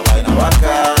 Una vaina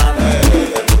bacana,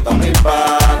 le gusta mi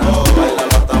pano,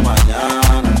 bailalo hasta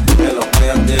mañana, que los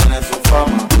medias tiene su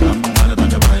fama. Las mujeres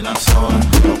que bailan solas,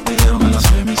 lo pidieron en las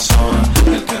emisoras.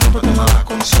 El que rompe toda la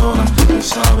consola, tú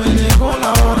sabes, llegó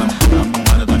la hora. Las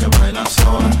mujeres que bailan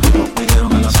solas, lo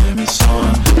pidieron en las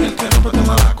emisoras. El que rompe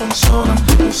toda la consola,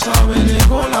 tú sabes,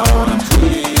 llegó la hora.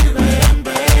 Y ven,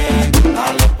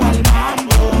 dale pa'l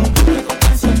mambo, esto está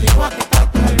encendido, aquí está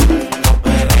todo el mundo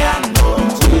peleando.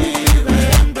 Y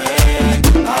ven,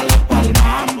 dale pa'l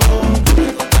mambo,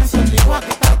 esto está encendido,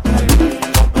 aquí está todo el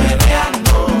mundo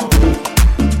peleando.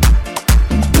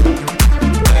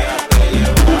 Déjate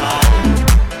llevar.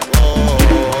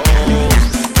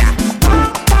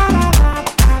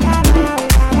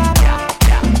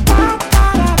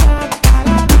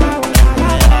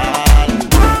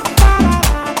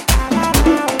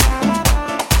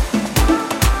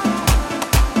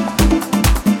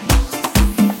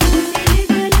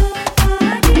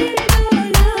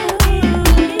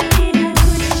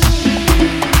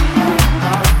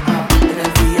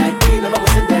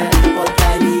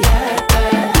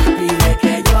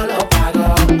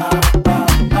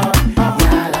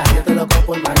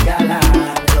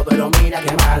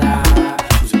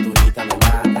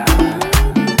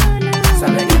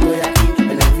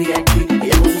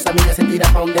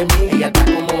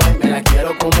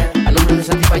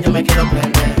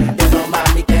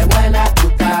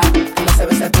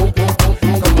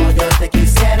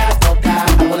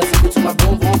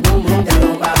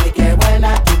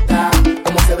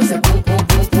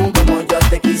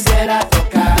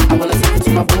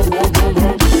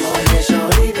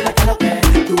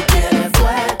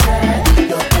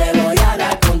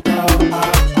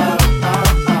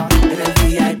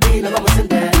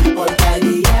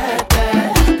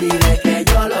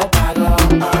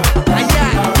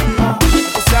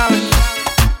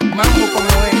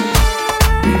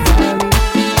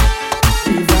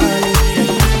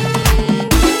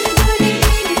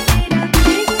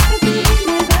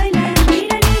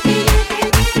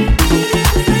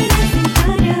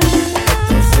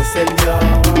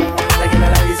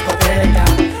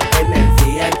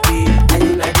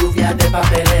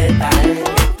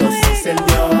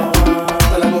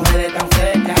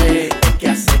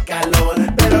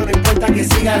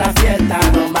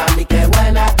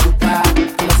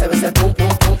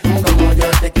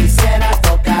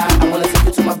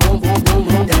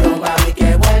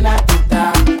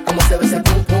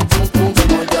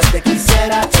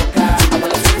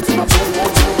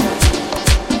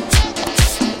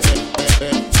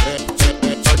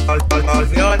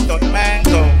 Volvió el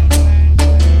tormento.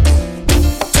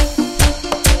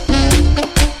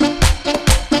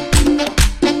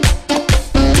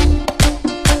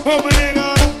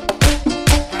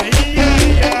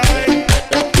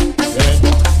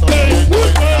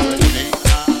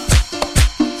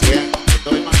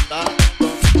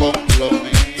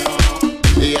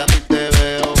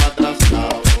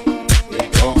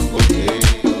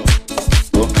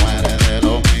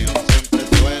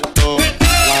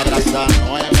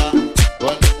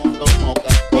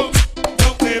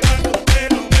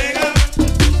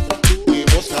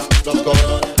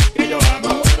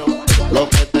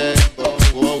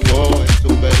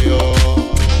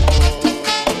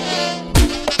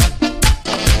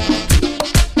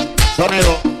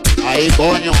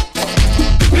 Coño.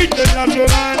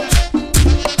 Internacional.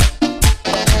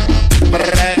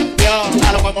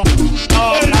 Presiónalo como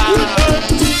hola.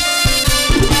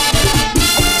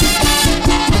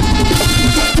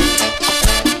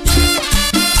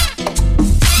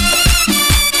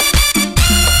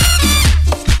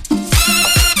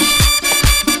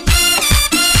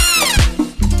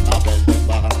 La verde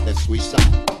baja de Suiza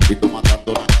y tú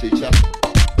matando una chicha,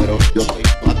 pero yo te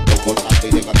impacto con la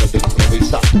técnica que te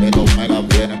improvisa. El Omega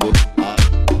viene brutal,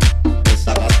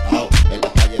 desagastado, en la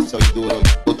calle soy duro y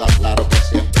tú estás claro que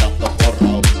siempre ando borrado.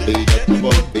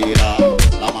 conspira.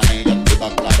 La manilla tú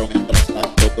estás claro, mientras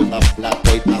tanto tú estás flaco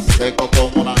y estás seco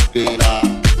como una anguila.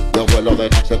 Yo vuelo de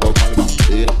noche como el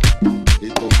vampiro y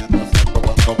tú mientras tanto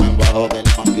cuando me bajo del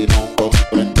maquinón con mi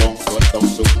prendón suelta un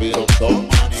suspiro. Son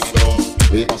manigros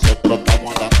y nosotros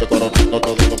estamos adelante coronando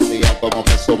todos los días como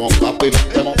que somos papi y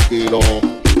vendemos kilos.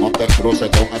 No te cruces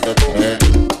con este tren,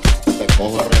 te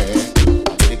cojo rehén.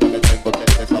 La única que tengo te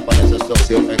desaparece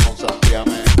socio en un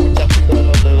santiame. Muchas de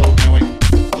los dedos míos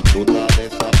y tú estás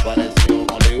desaparecido.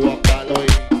 Molivo a palo y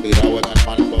tirado en el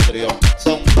mar podrido.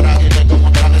 Son frágiles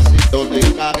como trajecitos de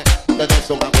encaje. Ustedes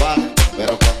son aguajes,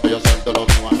 pero cuando yo salto los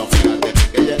míos a los míos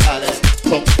tienen que llegar.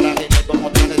 Son frágiles como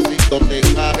trajecitos de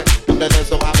encaje. Ustedes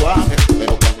son aguajes,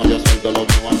 pero cuando yo salto los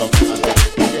míos a los míos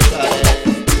tienen que llegar.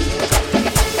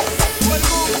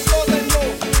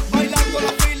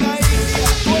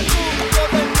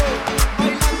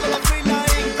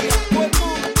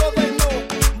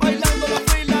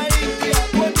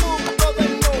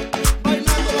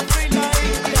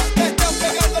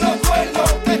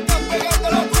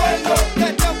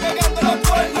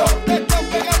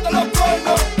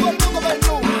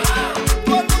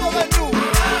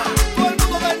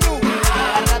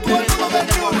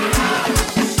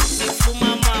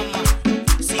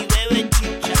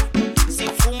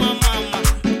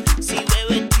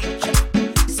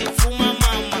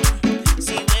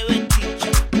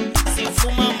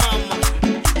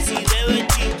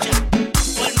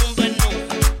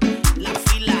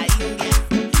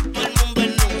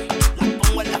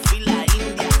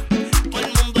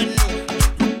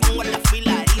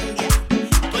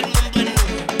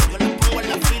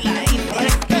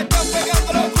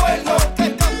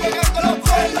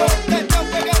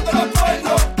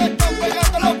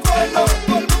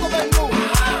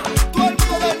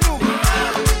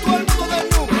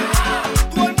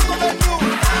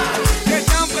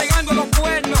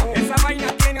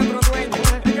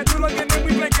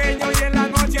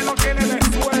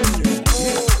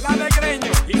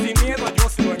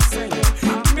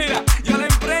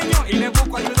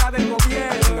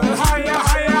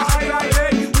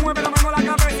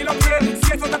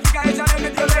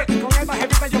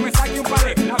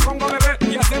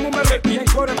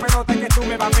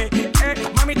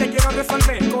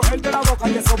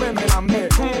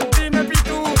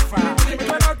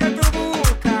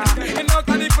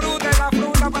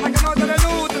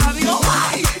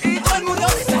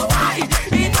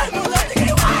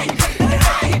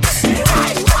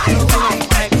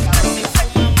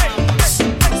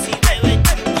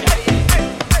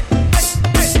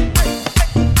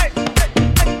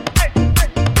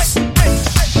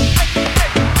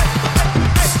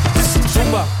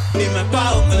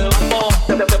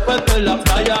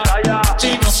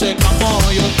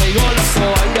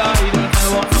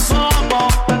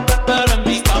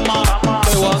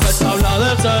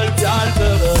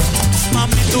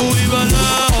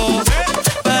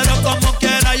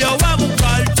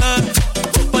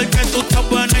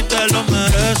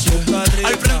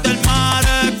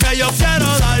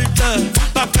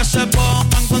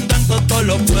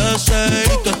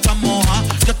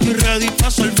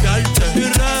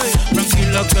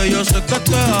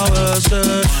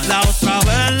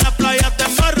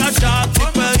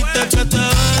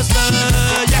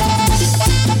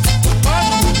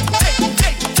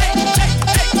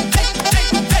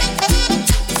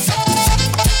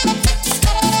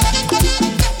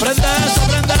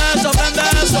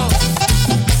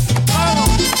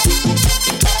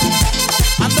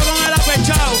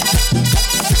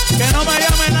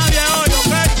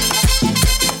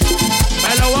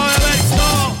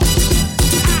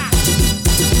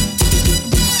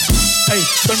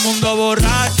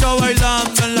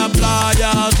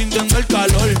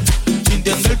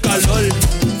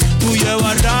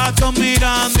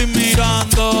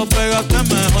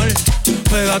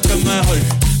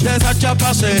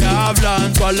 Se habla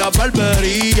en toda la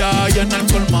barbería y en el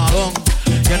colmadón,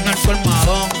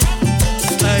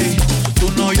 Ey,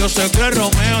 tú no, yo sé que es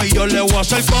Romeo y yo le voy a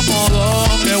hacer comodón,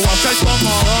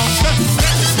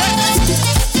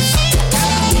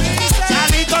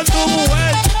 Salí con tu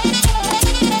mujer.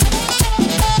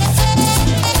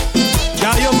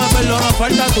 Ya Dios me perdona,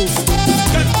 falta tú.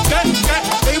 ¿Qué?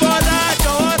 Estoy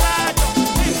borracho.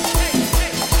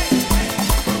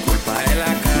 Por culpa de la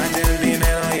calle, el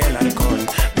dinero y el alcohol,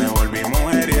 me volví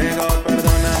mujeriego,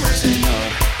 perdóname, Señor.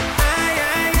 Ay,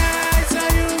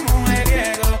 soy un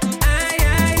mujeriego. Ay,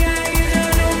 yo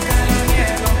nunca lo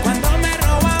niego. Cuando me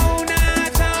roba una,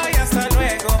 chao y hasta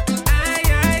luego. Ay,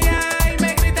 me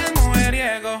gritan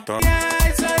mujeriego.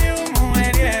 Ay, soy un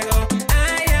mujeriego.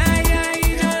 Ay,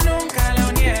 yo nunca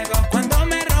lo niego. Cuando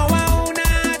me roba una,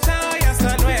 chao y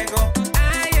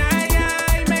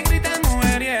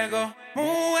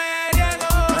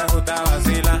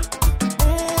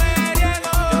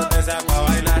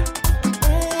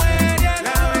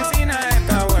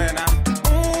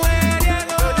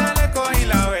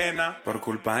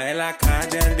culpa de la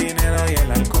calle, el dinero y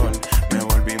el alcohol, me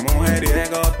volví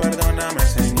mujeriego, perdóname,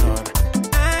 Señor.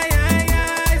 Ay, ay,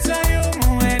 ay, soy un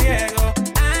mujeriego.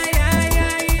 Ay, ay,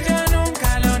 ay, yo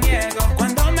nunca lo niego.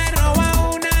 Cuando me roba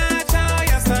una, chao y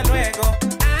hasta luego.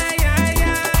 Ay, ay,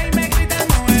 ay, me gritan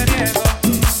mujeriego.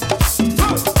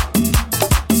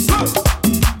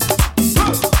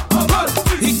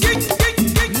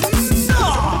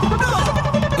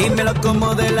 Y me lo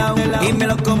como de lado, y me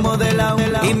lo como de lado,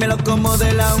 y me lo como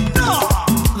de lado,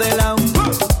 de lado,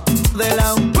 de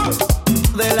lado,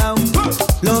 de lado.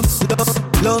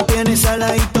 Lo tiene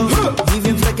saladito y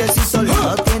bien fresquecito.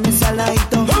 Lo tiene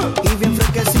saladito y bien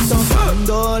fresquecito.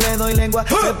 Cuando le doy lengua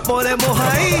se pone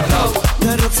mojadito.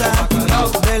 De rosa,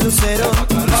 de lucero.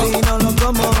 Si no lo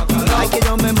como, ay que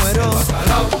yo me muero.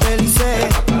 De Lice,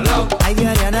 ay de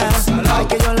Ariana, ay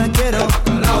que yo la quiero.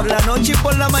 Por la noche y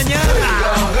por la mañana.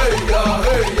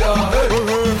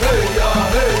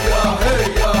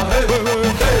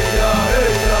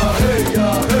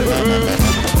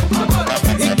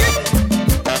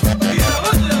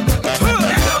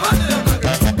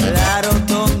 Claro,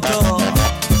 tonto.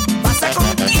 Pasa con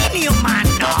Kinio,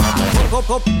 mano.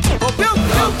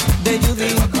 De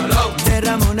Judy, de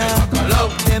Ramona,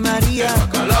 de María,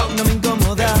 no me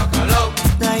incomoda.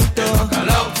 Taito,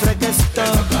 fresquecito,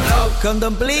 con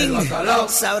Don Bling,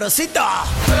 sabrosito.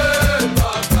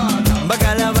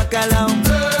 Bacalao, bacalao,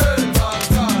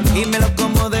 y me lo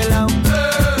como de lado.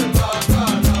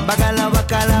 Bacalao,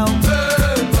 bacalao,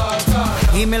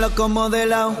 y me lo como de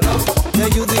lado. De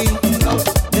Judy,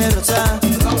 de Rosa,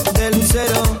 de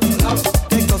Lucero,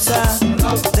 qué cosa,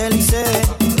 de Lice,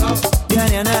 de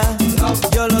Ariana,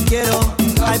 yo lo quiero,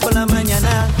 ay por la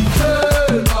mañana.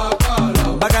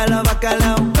 Bacalao,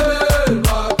 bacalao,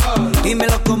 y me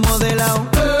lo como de lado.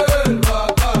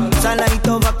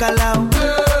 Saladito bacalao,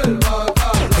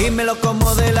 y me lo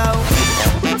como de lado.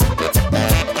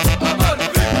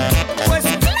 Pues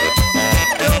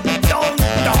claro,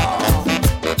 tonto.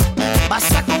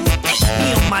 Pasa con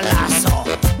un malazo.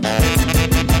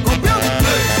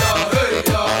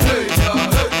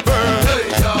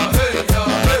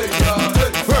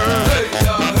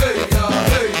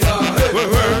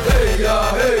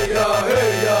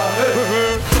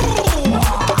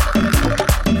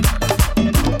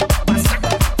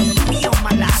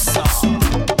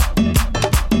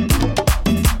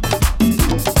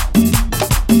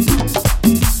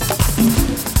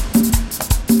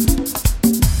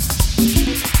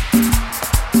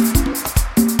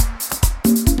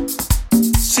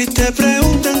 Si te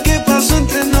preguntan qué pasó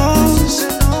entre nos,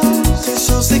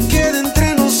 eso se queda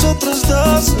entre nosotros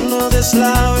dos. No des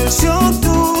la versión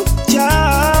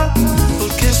tuya,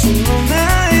 porque eso no me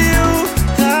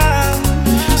ayuda.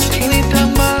 Sin ni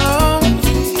tan malo,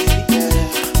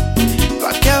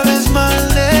 pa' que hables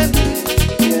mal de mí.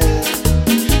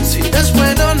 Si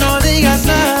después no digas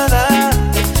nada,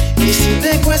 y si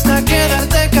te cuesta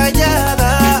quedarte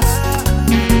callada,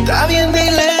 está bien,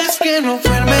 diles que no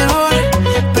fue el mejor,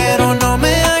 pero no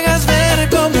me hagas ver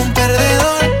como un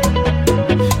perdedor.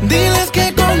 Diles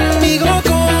que conmigo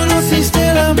conociste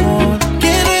el amor,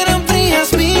 que no eran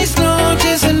frías mis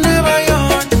noches en Nueva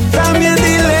York. También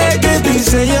dile que te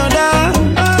hice llorar,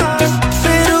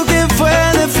 pero que fue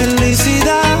de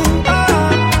felicidad.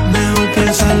 Mejor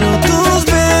piénsalo dos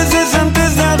veces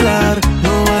antes de hablar,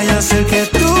 no vaya a ser que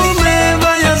tú me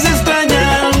vayas a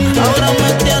extrañar. Ahora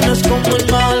me tienes como el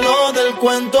malo del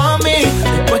cuento a mí,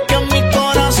 después que mi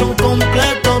corazón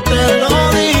completo te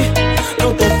lo di. No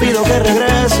te pido que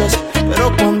regreses,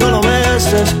 pero cuando lo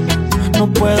beses no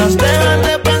puedas dejar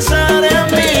de pensar en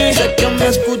mí. Sé que me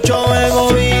escucho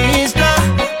egoísta,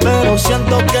 pero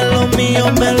siento que lo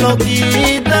mío me lo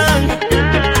quitan.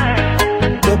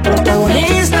 De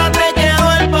protagonista te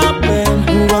quedó el papel,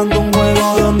 jugando un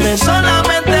juego donde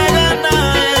solamente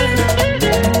gana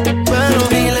él. Pero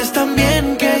diles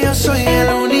también que yo soy el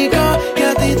único que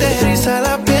a ti te eriza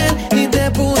la piel y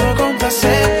te pudo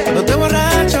complacer. No te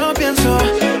borracho, pienso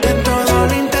en todo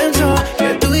lo intenso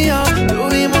que tú y yo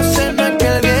tuvimos en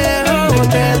aquel viejo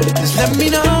hotel. Just let me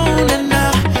know,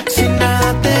 nena, si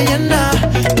nada te llena,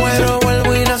 muero,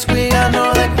 vuelvo y las cuido,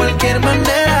 no de cualquier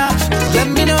manera. Just let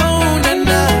me know,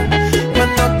 nena,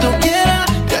 cuando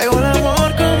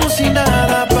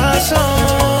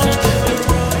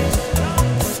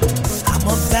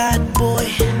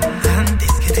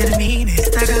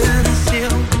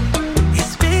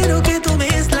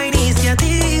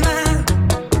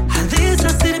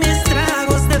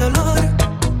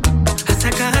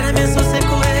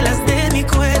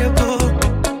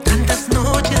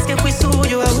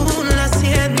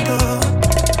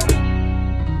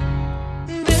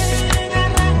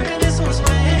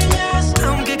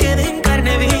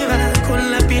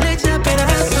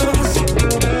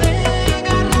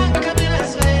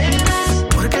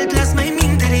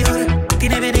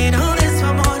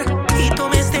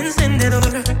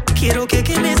Quiero que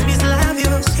quemes mis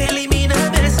labios,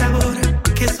 elimíname el sabor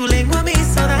que su lengua me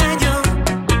hizo daño.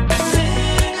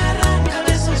 Ven,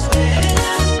 arráncame sus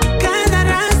venas, cada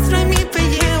rastro en mi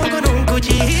pellejo con un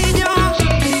cuchillo.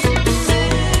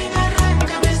 Ven,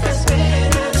 arráncame estas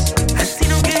venas, así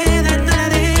no queda nada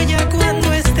de ella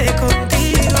cuando esté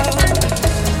contigo.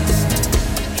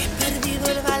 He perdido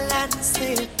el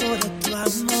balance por tu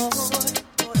amor.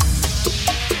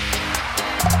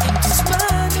 En tus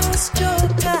manos yo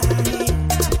caí,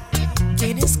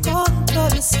 tienes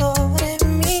control sobre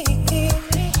mí.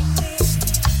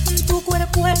 Tu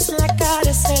cuerpo es la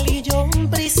cárcel y yo un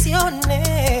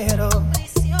prisionero.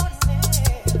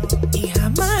 Y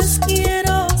jamás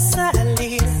quiero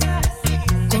salir,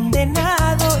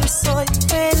 condenado y soy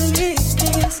feliz.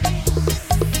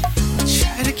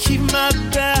 Try to keep my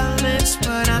balance,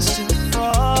 but I still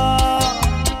fall.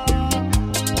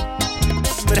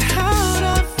 But how'd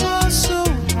I fall so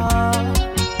hard?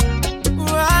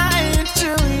 Right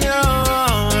into your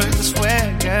arms,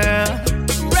 where, girl,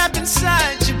 wrapped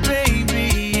inside you,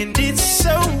 baby, and it's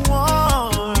so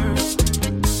warm.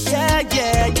 Yeah,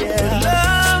 yeah, yeah.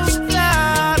 Love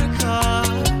without a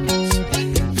cause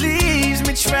leaves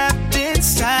me trapped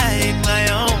inside my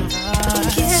own heart.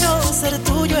 Quiero ser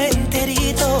tuyo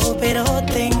enterito, pero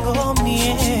tengo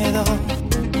miedo.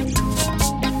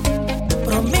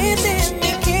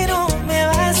 Prométeme que no me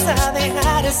vas a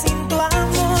dejar sin tu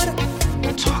amor.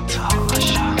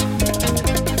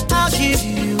 I'll give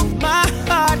you my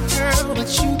heart, girl, but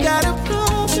you gotta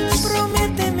promise.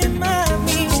 Prométeme,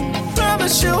 mami.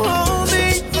 Promise you'll hold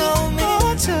me,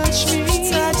 oh, touch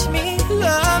me,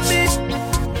 love me,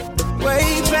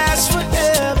 way past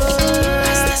forever.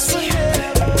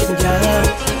 Ya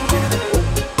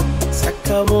se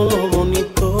acabó lo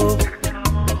bonito.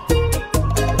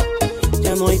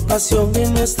 Ya no hay pasión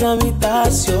en nuestra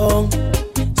habitación,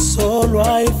 solo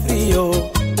hay frío.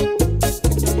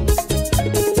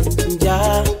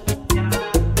 Ya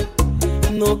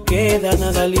no queda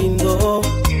nada lindo.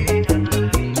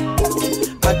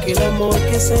 Aquel amor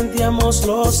que sentíamos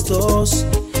los dos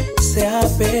se ha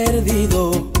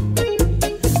perdido.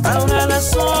 Ahora la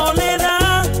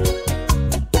soledad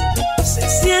se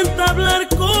sienta a hablar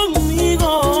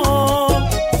conmigo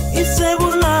y se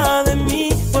burla de mí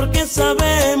porque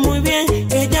sabe muy bien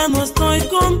que ya no estoy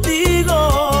contigo.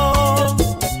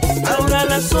 Ahora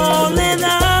la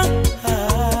soledad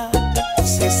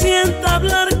se sienta a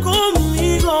hablar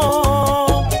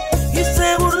conmigo y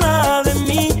se burla de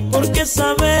mí porque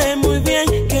sabe muy bien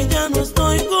que ya no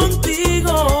estoy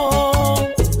contigo.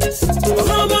 Todo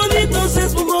lo bonito se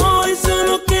esfumó y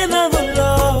solo queda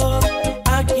dolor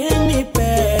aquí en mi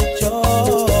pecho.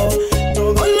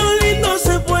 Todo lo lindo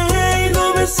se fue y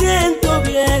no me siento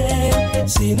bien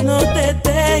si no te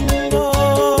tengo.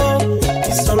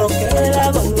 Y solo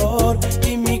queda dolor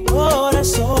y mi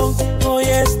corazón hoy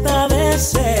está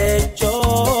deshecho.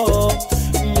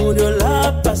 Murió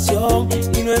la pasión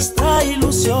y nuestra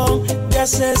ilusión ya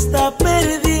se está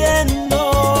perdiendo.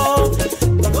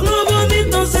 Todo lo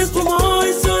bonito se esfumó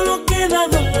y solo queda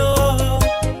dolor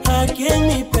aquí en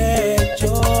mi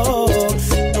pecho.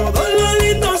 Todo lo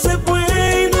lindo se fue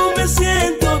y no me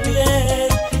siento bien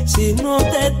si no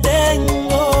te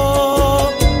tengo.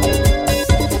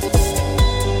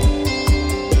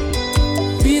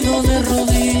 Pido de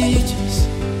rodillas,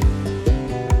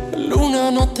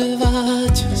 luna, no te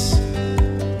vayas,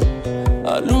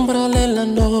 alúmbrale la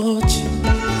noche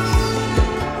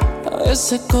a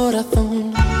ese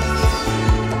corazón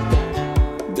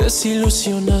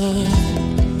desilusionado,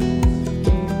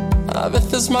 a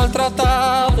veces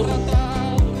maltratado.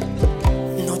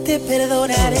 No te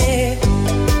perdonaré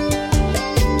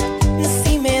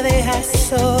si me dejas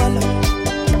solo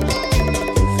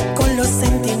con los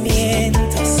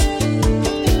sentimientos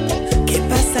que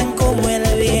pasan como el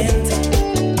viento,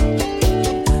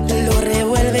 lo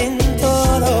revuelven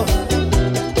todo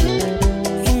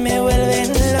y me vuelven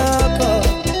loco.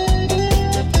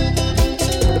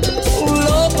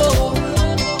 Loco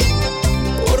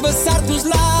por besar tus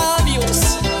labios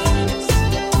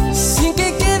sin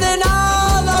que quede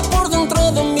nada por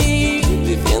dentro de mí,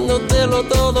 diciéndotelo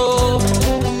todo.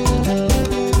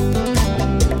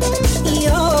 Y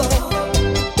yo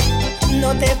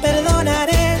no te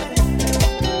perdonaré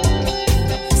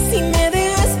si me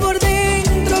dejas por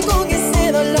dentro con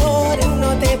ese dolor. No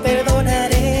te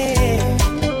perdonaré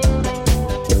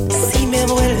si me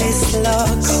vuelves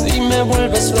loco. Si me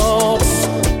vuelves loco.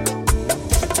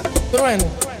 Trueno,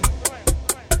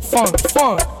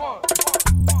 funk.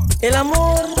 El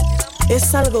amor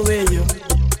es algo bello,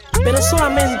 pero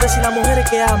solamente si la mujer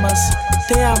que amas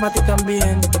te ama a ti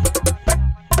también.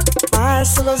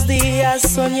 Paso los días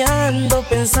soñando,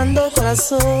 pensando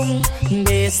corazón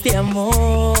de este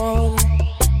amor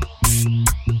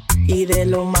y de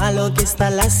lo malo que está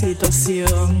la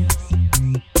situación.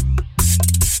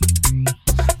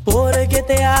 Porque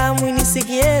te amo y ni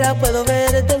siquiera puedo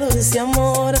verte, dulce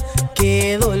amor,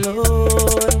 qué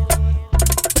dolor.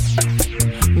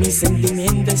 Mis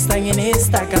sentimientos están en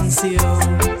esta canción.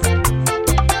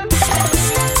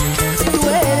 Tú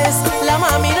eres la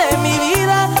mami de mi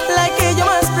vida, la que yo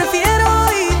más prefiero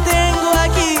y tengo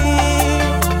aquí.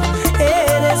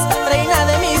 Eres reina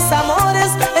de mis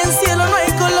amores, en cielo no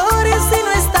hay colores si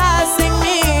no estás en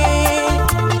mí.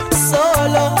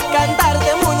 Solo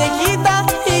cantarte muñequita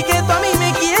y que tú a mí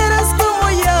me quieras como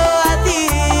yo a ti.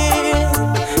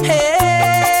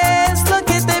 Es lo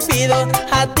que te pido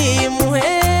a ti, mujer.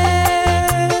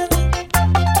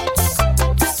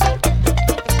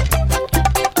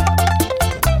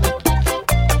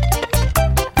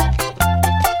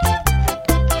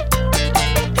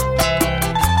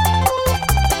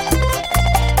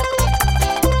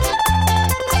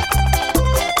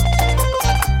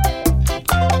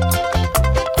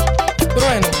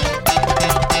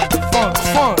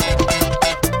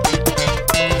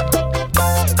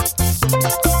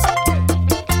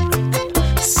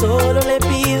 Solo le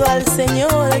pido al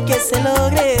Señor que se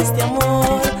logre este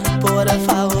amor, por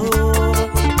favor,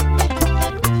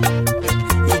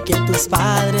 y que tus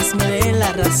padres me den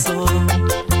la razón.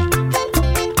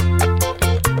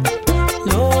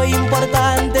 Lo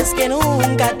importante es que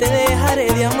nunca te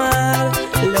dejaré de amar,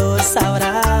 lo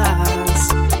sabrás.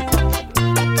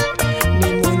 Mi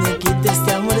muñequita,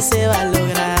 este amor se va a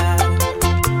lograr.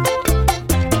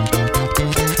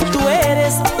 Tú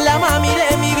eres la mami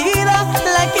de mi vida,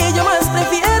 la que yo más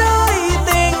prefiero y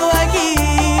tengo aquí.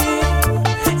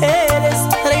 Eres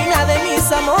reina de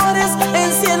mis amores,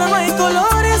 en cielo no hay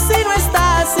colores si no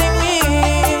estás en mí.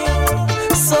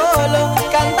 Solo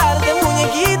cantarte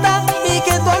muñequita y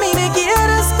que tú a mí me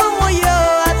quieras como yo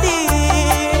a ti.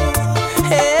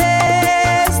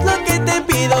 Es lo que te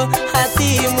pido a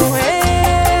ti, mujer.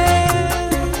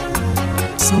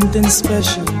 Something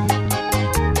special.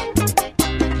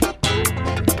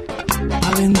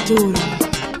 Aventura.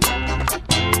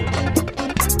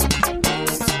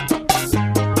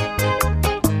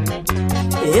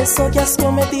 Eso que has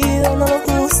cometido no lo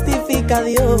justifica a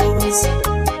Dios.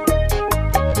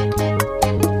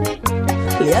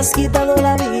 Le has quitado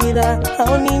la vida a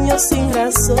un niño sin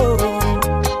razón.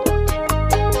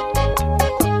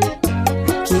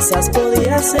 Quizás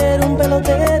podía ser un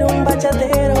pelotero, un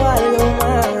bachatero, algo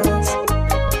más.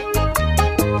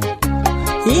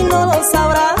 Y no lo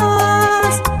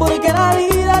sabrás porque la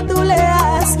vida tú le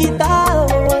has quitado.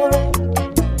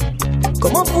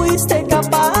 ¿Cómo fuiste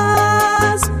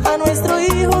capaz? A nuestro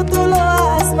hijo tú lo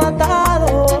has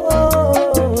matado.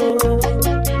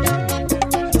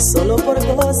 Solo por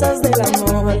cosas del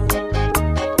amor,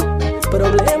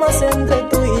 problemas entre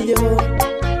tú y yo.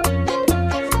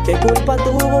 ¿Qué culpa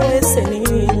tuvo ese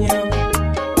niño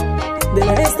de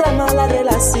nuestra mala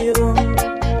relación?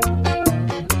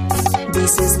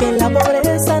 Dices que en la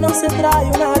pobreza no se trae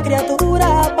una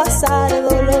criatura a pasar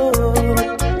dolor,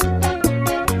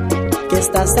 que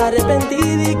estás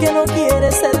arrepentida y que no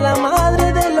quieres ser la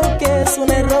madre de lo que es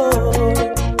un error.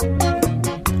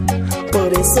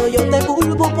 Por eso yo te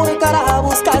culpo, porque ahora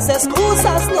buscas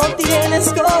excusas, no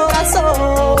tienes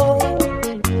corazón.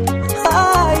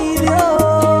 Ay, Dios.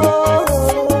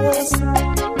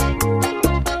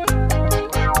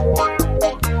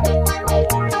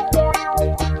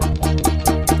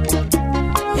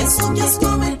 Eso que has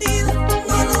cometido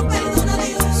no lo perdona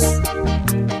Dios.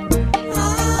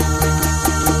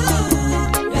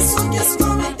 Eso que has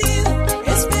cometido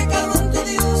es pecado ante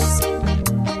Dios.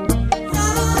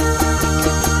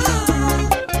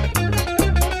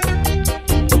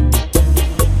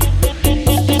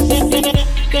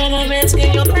 Cada vez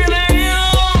que yo te veo,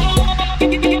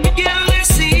 quiero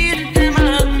decirte,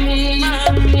 mami,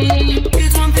 que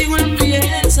contigo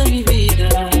empieza mi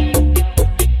vida.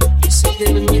 Eso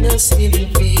termina sin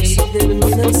fin,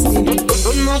 termina sin fin.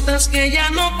 Notas que ya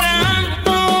no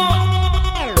canto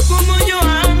como yo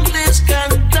antes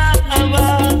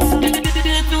cantaba.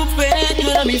 De tu pecho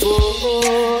era mi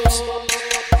voz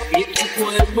y tu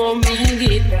cuerpo mi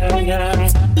guitarra.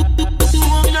 Tu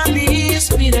una mi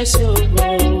inspiración,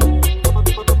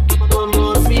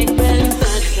 como mi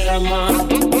pentagrama.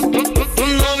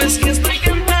 No ves que estoy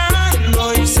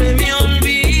cantando y se me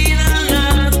olvidan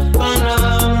las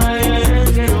palabras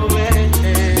que no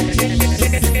ves,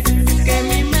 que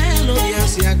mi melodía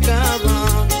se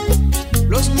acaba.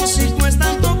 Los músicos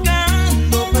están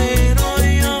tocando, pero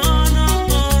yo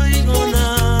no oigo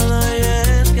nada.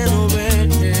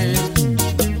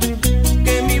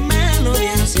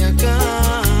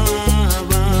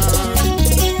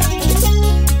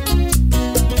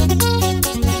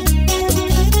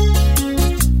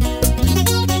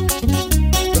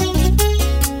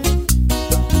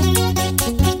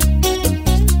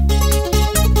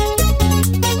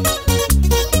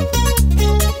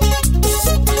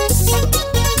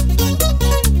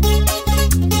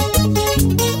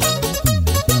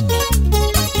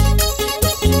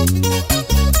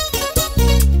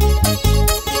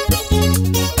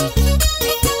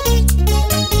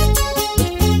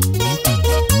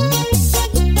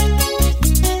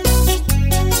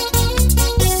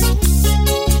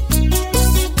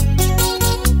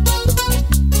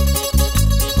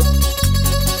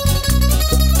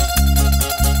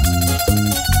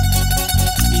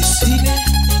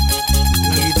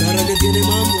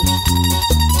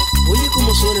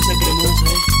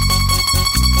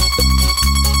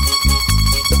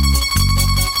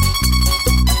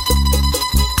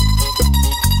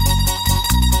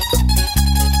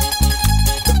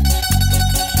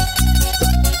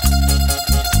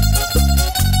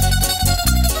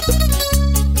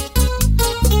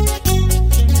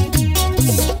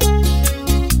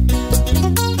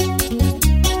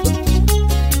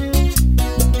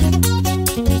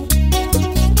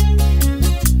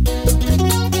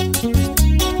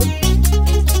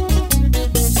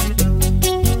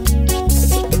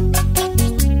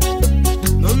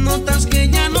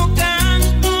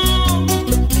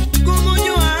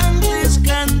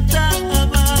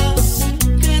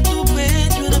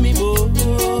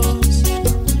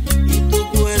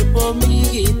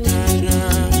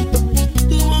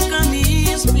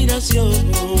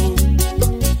 habitación.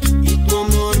 Y tu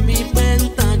amor mi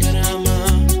pentagrama.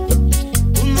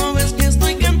 Tú no ves que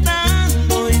estoy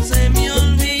cantando y se me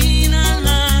olvidan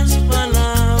las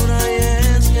palabras. Y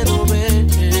es que no ves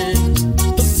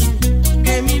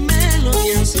que mi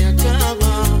melodía se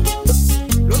acaba.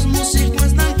 Los músicos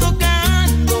están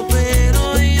tocando,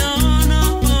 pero yo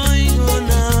no oigo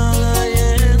nada. Y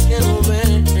es que no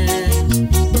ves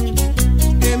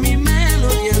que mi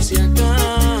melodía se acaba.